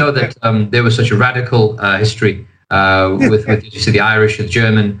 I didn't know that there was such a radical history with you see, the Irish, the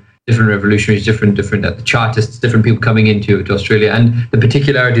German, different revolutionaries, different the Chartists, different people coming into Australia, and the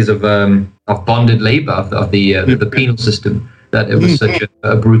particularities of bonded labour, of the penal system. That it was such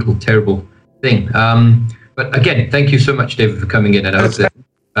a brutal, terrible thing. But again, thank you so much, David, for coming in, and I hope that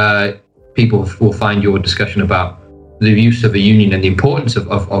people will find your discussion about the use of a union and the importance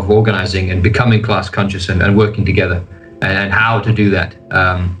of organising and becoming class conscious and working together, and how to do that.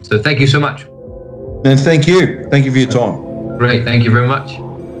 So thank you so much. And thank you for your time. Great, thank you very much.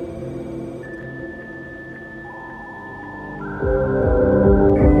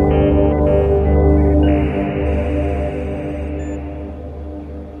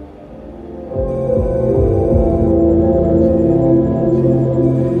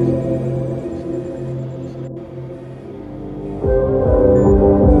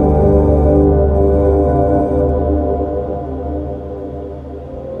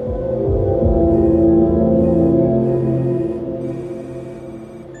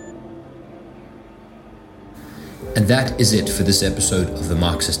 And that is it for this episode of the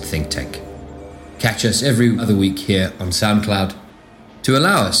Marxist Think Tank. Catch us every other week here on SoundCloud. To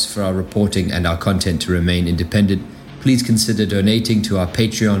allow us for our reporting and our content to remain independent, please consider donating to our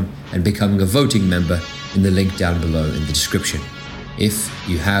Patreon and becoming a voting member in the link down below in the description. If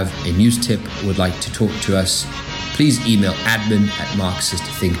you have a news tip or would like to talk to us, please email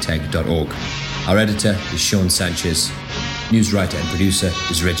admin@marxistthinktank.org. Our editor is Sean Sanchez. News writer and producer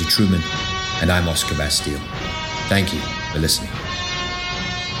is Reggie Truman. And I'm Oscar Bastille. Thank you for listening.